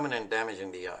cause permanent damage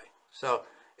in the eye. So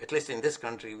at least in this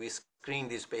country, we screen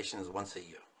these patients once a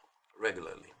year,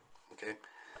 regularly. Okay.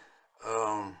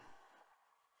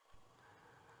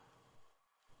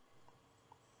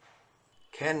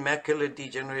 Can macular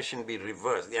degeneration be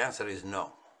reversed? The answer is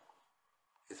no.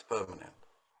 It's permanent.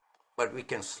 But we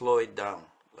can slow it down,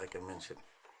 like I mentioned.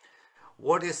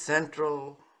 What is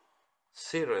central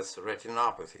serous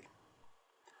retinopathy?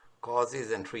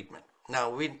 Causes and treatment.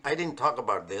 Now, I didn't talk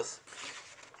about this.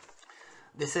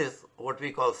 This is what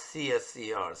we call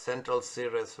CSCR, central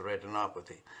serous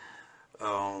retinopathy.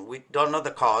 We don't know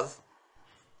the cause,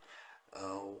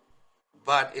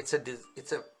 but it's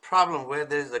a problem where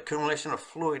there is accumulation of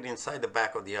fluid inside the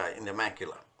back of the eye, in the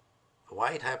macula.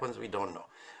 Why it happens, we don't know.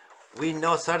 We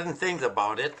know certain things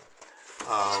about it.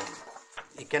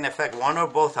 It can affect one or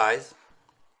both eyes.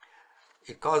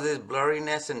 It causes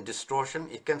blurriness and distortion.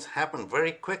 It can happen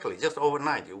very quickly, just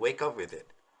overnight. You wake up with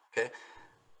it. Okay.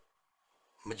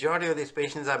 Majority of these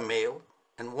patients are male,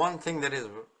 and one thing that is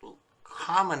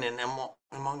common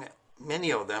among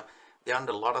many of them, they're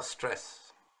under a lot of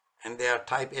stress, and they are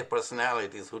type A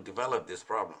personalities who develop this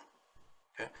problem.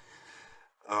 Okay?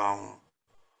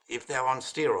 If they're on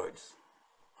steroids,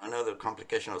 another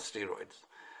complication of steroids.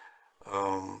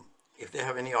 If they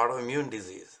have any autoimmune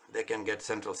disease, they can get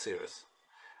central serous.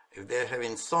 If they have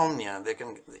insomnia,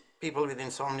 people with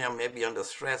insomnia may be under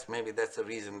stress, maybe that's the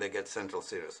reason they get central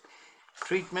serous.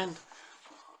 Treatment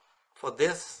for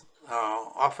this,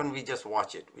 often we just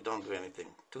watch it. We don't do anything.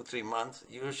 2-3 months,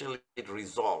 usually it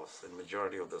resolves in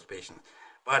majority of those patients.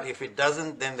 But if it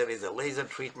doesn't, then there is a laser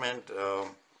treatment.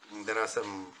 There are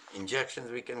some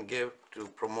injections we can give to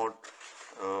promote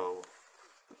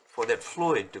for that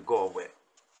fluid to go away.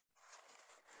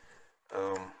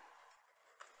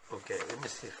 Okay, let me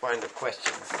see, find the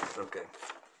questions. Okay.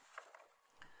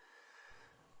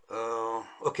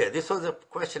 Okay, this was a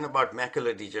question about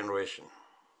macular degeneration.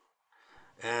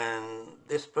 And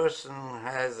this person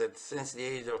has it since the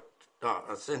age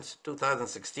of, since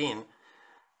 2016,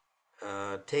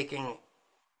 taking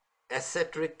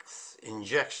Acetrix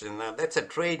injection. Now that's a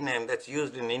trade name that's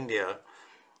used in India.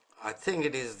 I think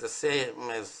it is the same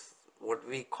as what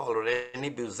we call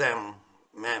ranibizumab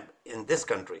in this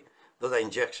country. Those are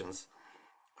injections.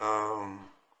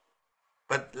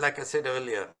 But like I said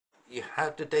earlier, you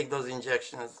have to take those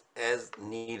injections as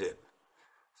needed.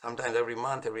 Sometimes every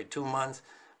month, every 2 months.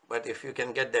 But if you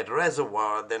can get that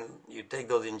reservoir, then you take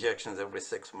those injections every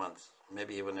 6 months,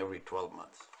 maybe even every 12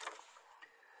 months.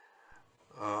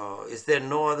 Is there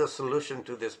no other solution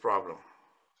to this problem?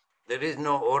 There is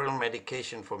no oral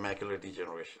medication for macular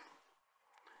degeneration.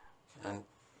 And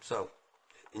so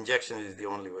injection is the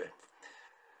only way.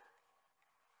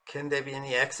 Can there be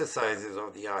any exercises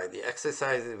of the eye? The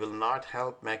exercises will not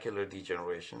help macular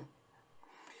degeneration.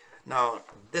 Now,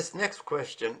 this next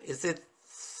question, is it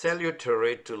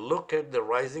salutary to look at the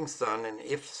rising sun, and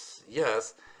if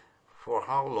yes, for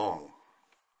how long?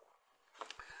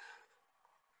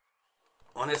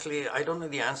 Honestly, I don't know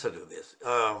the answer to this.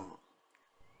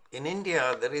 In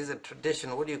India, there is a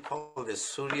tradition, what do you call this?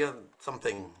 Surya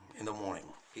something in the morning.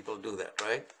 People do that,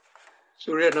 right?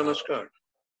 Surya Namaskar.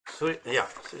 Surya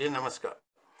Namaskar.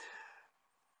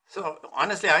 So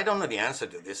honestly, I don't know the answer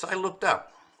to this. I looked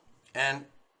up, and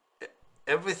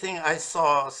everything I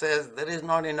saw says there is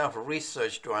not enough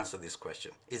research to answer this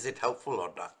question. Is it helpful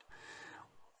or not?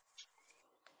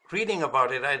 Reading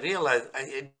about it, I realized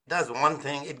it does one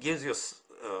thing. It gives you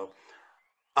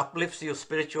uplifts you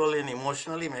spiritually and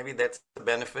emotionally. Maybe that's the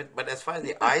benefit. But as far as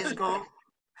the eyes go,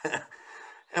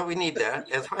 and we need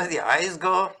that. As far as the eyes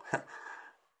go,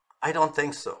 I don't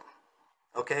think so.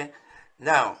 Okay?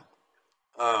 Now,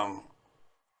 um,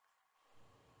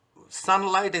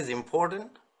 sunlight is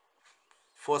important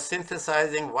for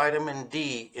synthesizing vitamin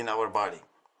D in our body.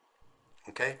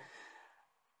 Okay?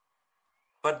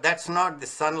 But that's not the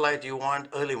sunlight you want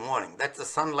early morning. That's the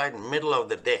sunlight middle of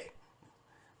the day,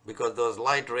 because those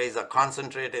light rays are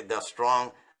concentrated, they're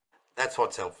strong. That's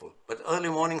what's helpful. But early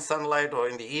morning sunlight or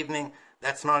in the evening,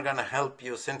 that's not going to help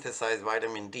you synthesize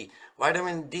vitamin D.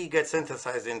 Vitamin D gets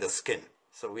synthesized in the skin,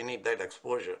 so we need that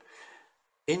exposure.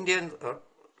 Indians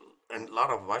and a lot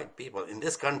of white people in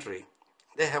this country,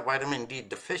 they have vitamin D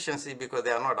deficiency because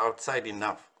they are not outside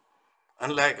enough.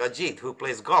 Unlike Ajit, who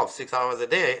plays golf 6 hours a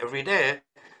day, every day,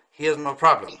 he has no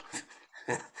problem.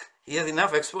 He has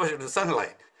enough exposure to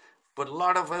sunlight. But a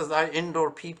lot of us are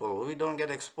indoor people. We don't get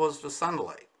exposed to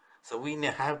sunlight. So we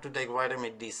have to take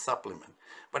vitamin D supplement.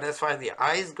 But as far as the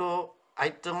eyes go, I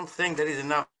don't think there is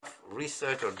enough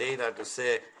research or data to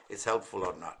say it's helpful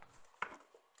or not.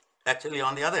 Actually,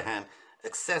 on the other hand,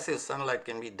 excessive sunlight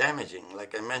can be damaging.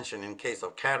 Like I mentioned, in case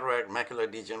of cataract,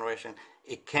 macular degeneration,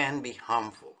 it can be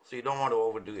harmful. So you don't want to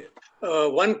overdo it.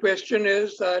 One question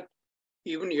is that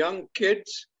even young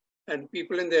kids and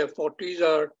people in their 40s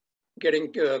are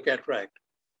getting cataract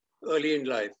early in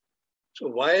life. So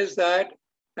why is that?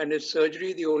 And is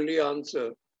surgery the only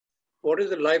answer? What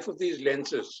is the life of these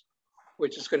lenses,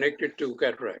 which is connected to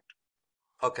cataract?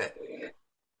 Okay.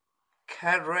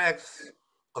 Cataracts,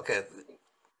 okay.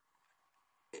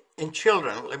 In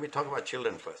children, let me talk about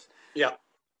children first. Yeah.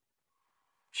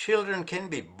 Children can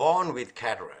be born with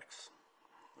cataracts,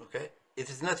 okay? It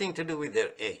has nothing to do with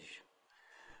their age.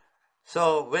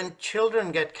 So when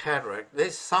children get cataract,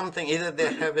 there's something, either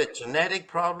they have a genetic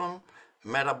problem,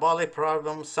 metabolic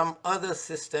problem, some other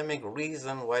systemic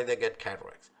reason why they get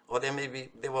cataracts, or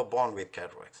they were born with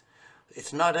cataracts.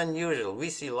 It's not unusual. We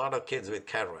see a lot of kids with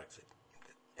cataracts.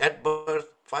 At birth,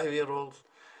 5-year-olds,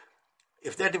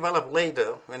 if they develop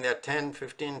later, when they're 10,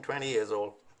 15, 20 years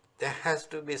old, there has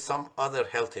to be some other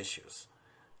health issues.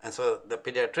 And so the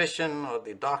pediatrician or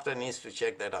the doctor needs to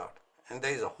check that out. And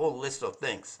there is a whole list of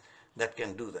things that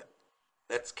can do that.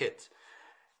 That's kids.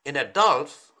 In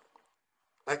adults,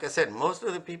 like I said, most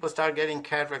of the people start getting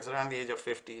cataracts around the age of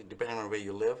 50, depending on where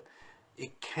you live.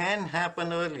 It can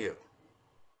happen earlier.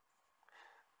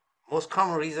 Most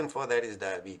common reason for that is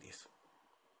diabetes.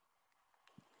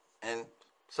 And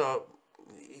so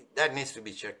that needs to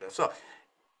be checked out. So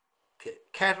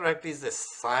cataract is a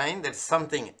sign that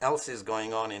something else is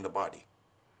going on in the body.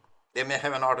 They may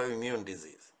have an autoimmune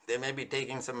disease. They may be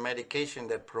taking some medication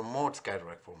that promotes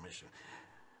cataract formation.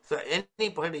 So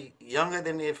anybody younger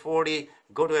than age 40,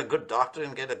 go to a good doctor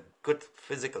and get a good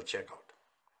physical checkout.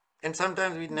 And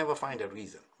sometimes we never find a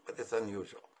reason, but it's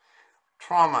unusual.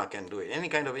 Trauma can do it. Any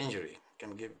kind of injury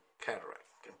can give cataract,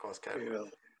 can cause cataract. Yeah.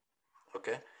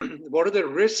 Okay. What are the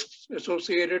risks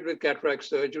associated with cataract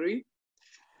surgery?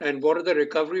 And what are the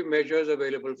recovery measures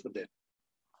available for them?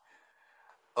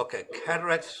 Okay,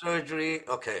 cataract surgery.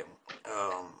 Okay.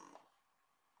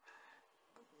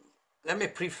 Let me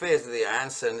preface the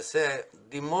answer and say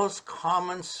the most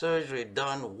common surgery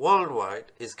done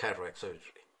worldwide is cataract surgery.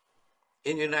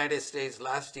 In the United States,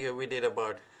 last year we did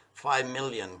about 5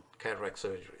 million cataract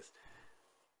surgeries.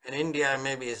 In India,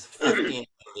 maybe it's 15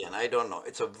 million. I don't know.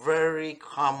 It's a very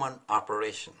common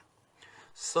operation.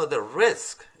 So the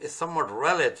risk is somewhat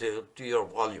relative to your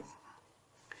volume.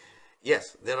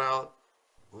 Yes,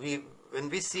 when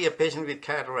we see a patient with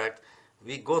cataract,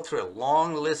 we go through a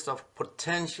long list of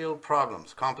potential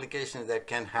problems, complications that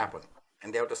can happen.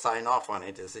 And they have to sign off on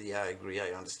it and say, yeah, I agree,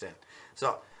 I understand.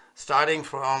 So starting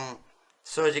from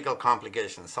surgical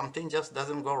complications, something just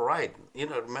doesn't go right.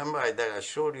 Remember that I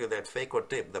showed you that phaco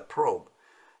tip, the probe.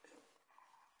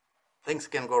 Things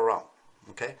can go wrong,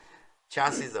 okay?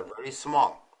 Chassis are very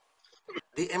small.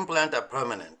 The implants are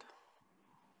permanent.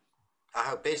 I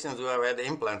have patients who have had the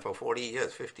implant for 40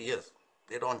 years, 50 years.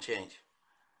 They don't change.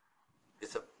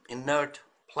 It's an inert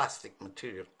plastic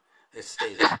material. It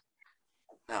stays.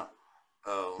 Now,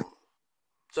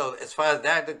 so as far as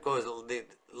that goes, the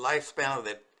lifespan of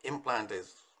that implant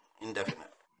is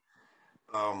indefinite.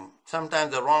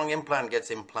 Sometimes the wrong implant gets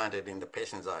implanted in the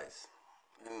patient's eyes.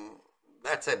 And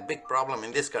that's a big problem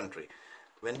in this country.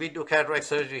 When we do cataract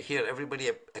surgery here,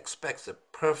 everybody expects a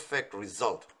perfect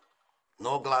result.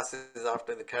 No glasses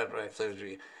after the cataract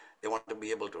surgery. They want to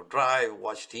be able to drive,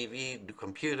 watch TV, do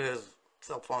computers,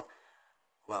 cell phone.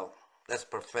 Well, that's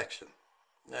perfection.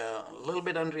 A little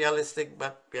bit unrealistic,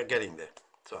 but we are getting there.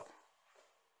 So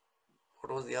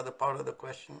What was the other part of the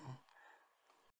question?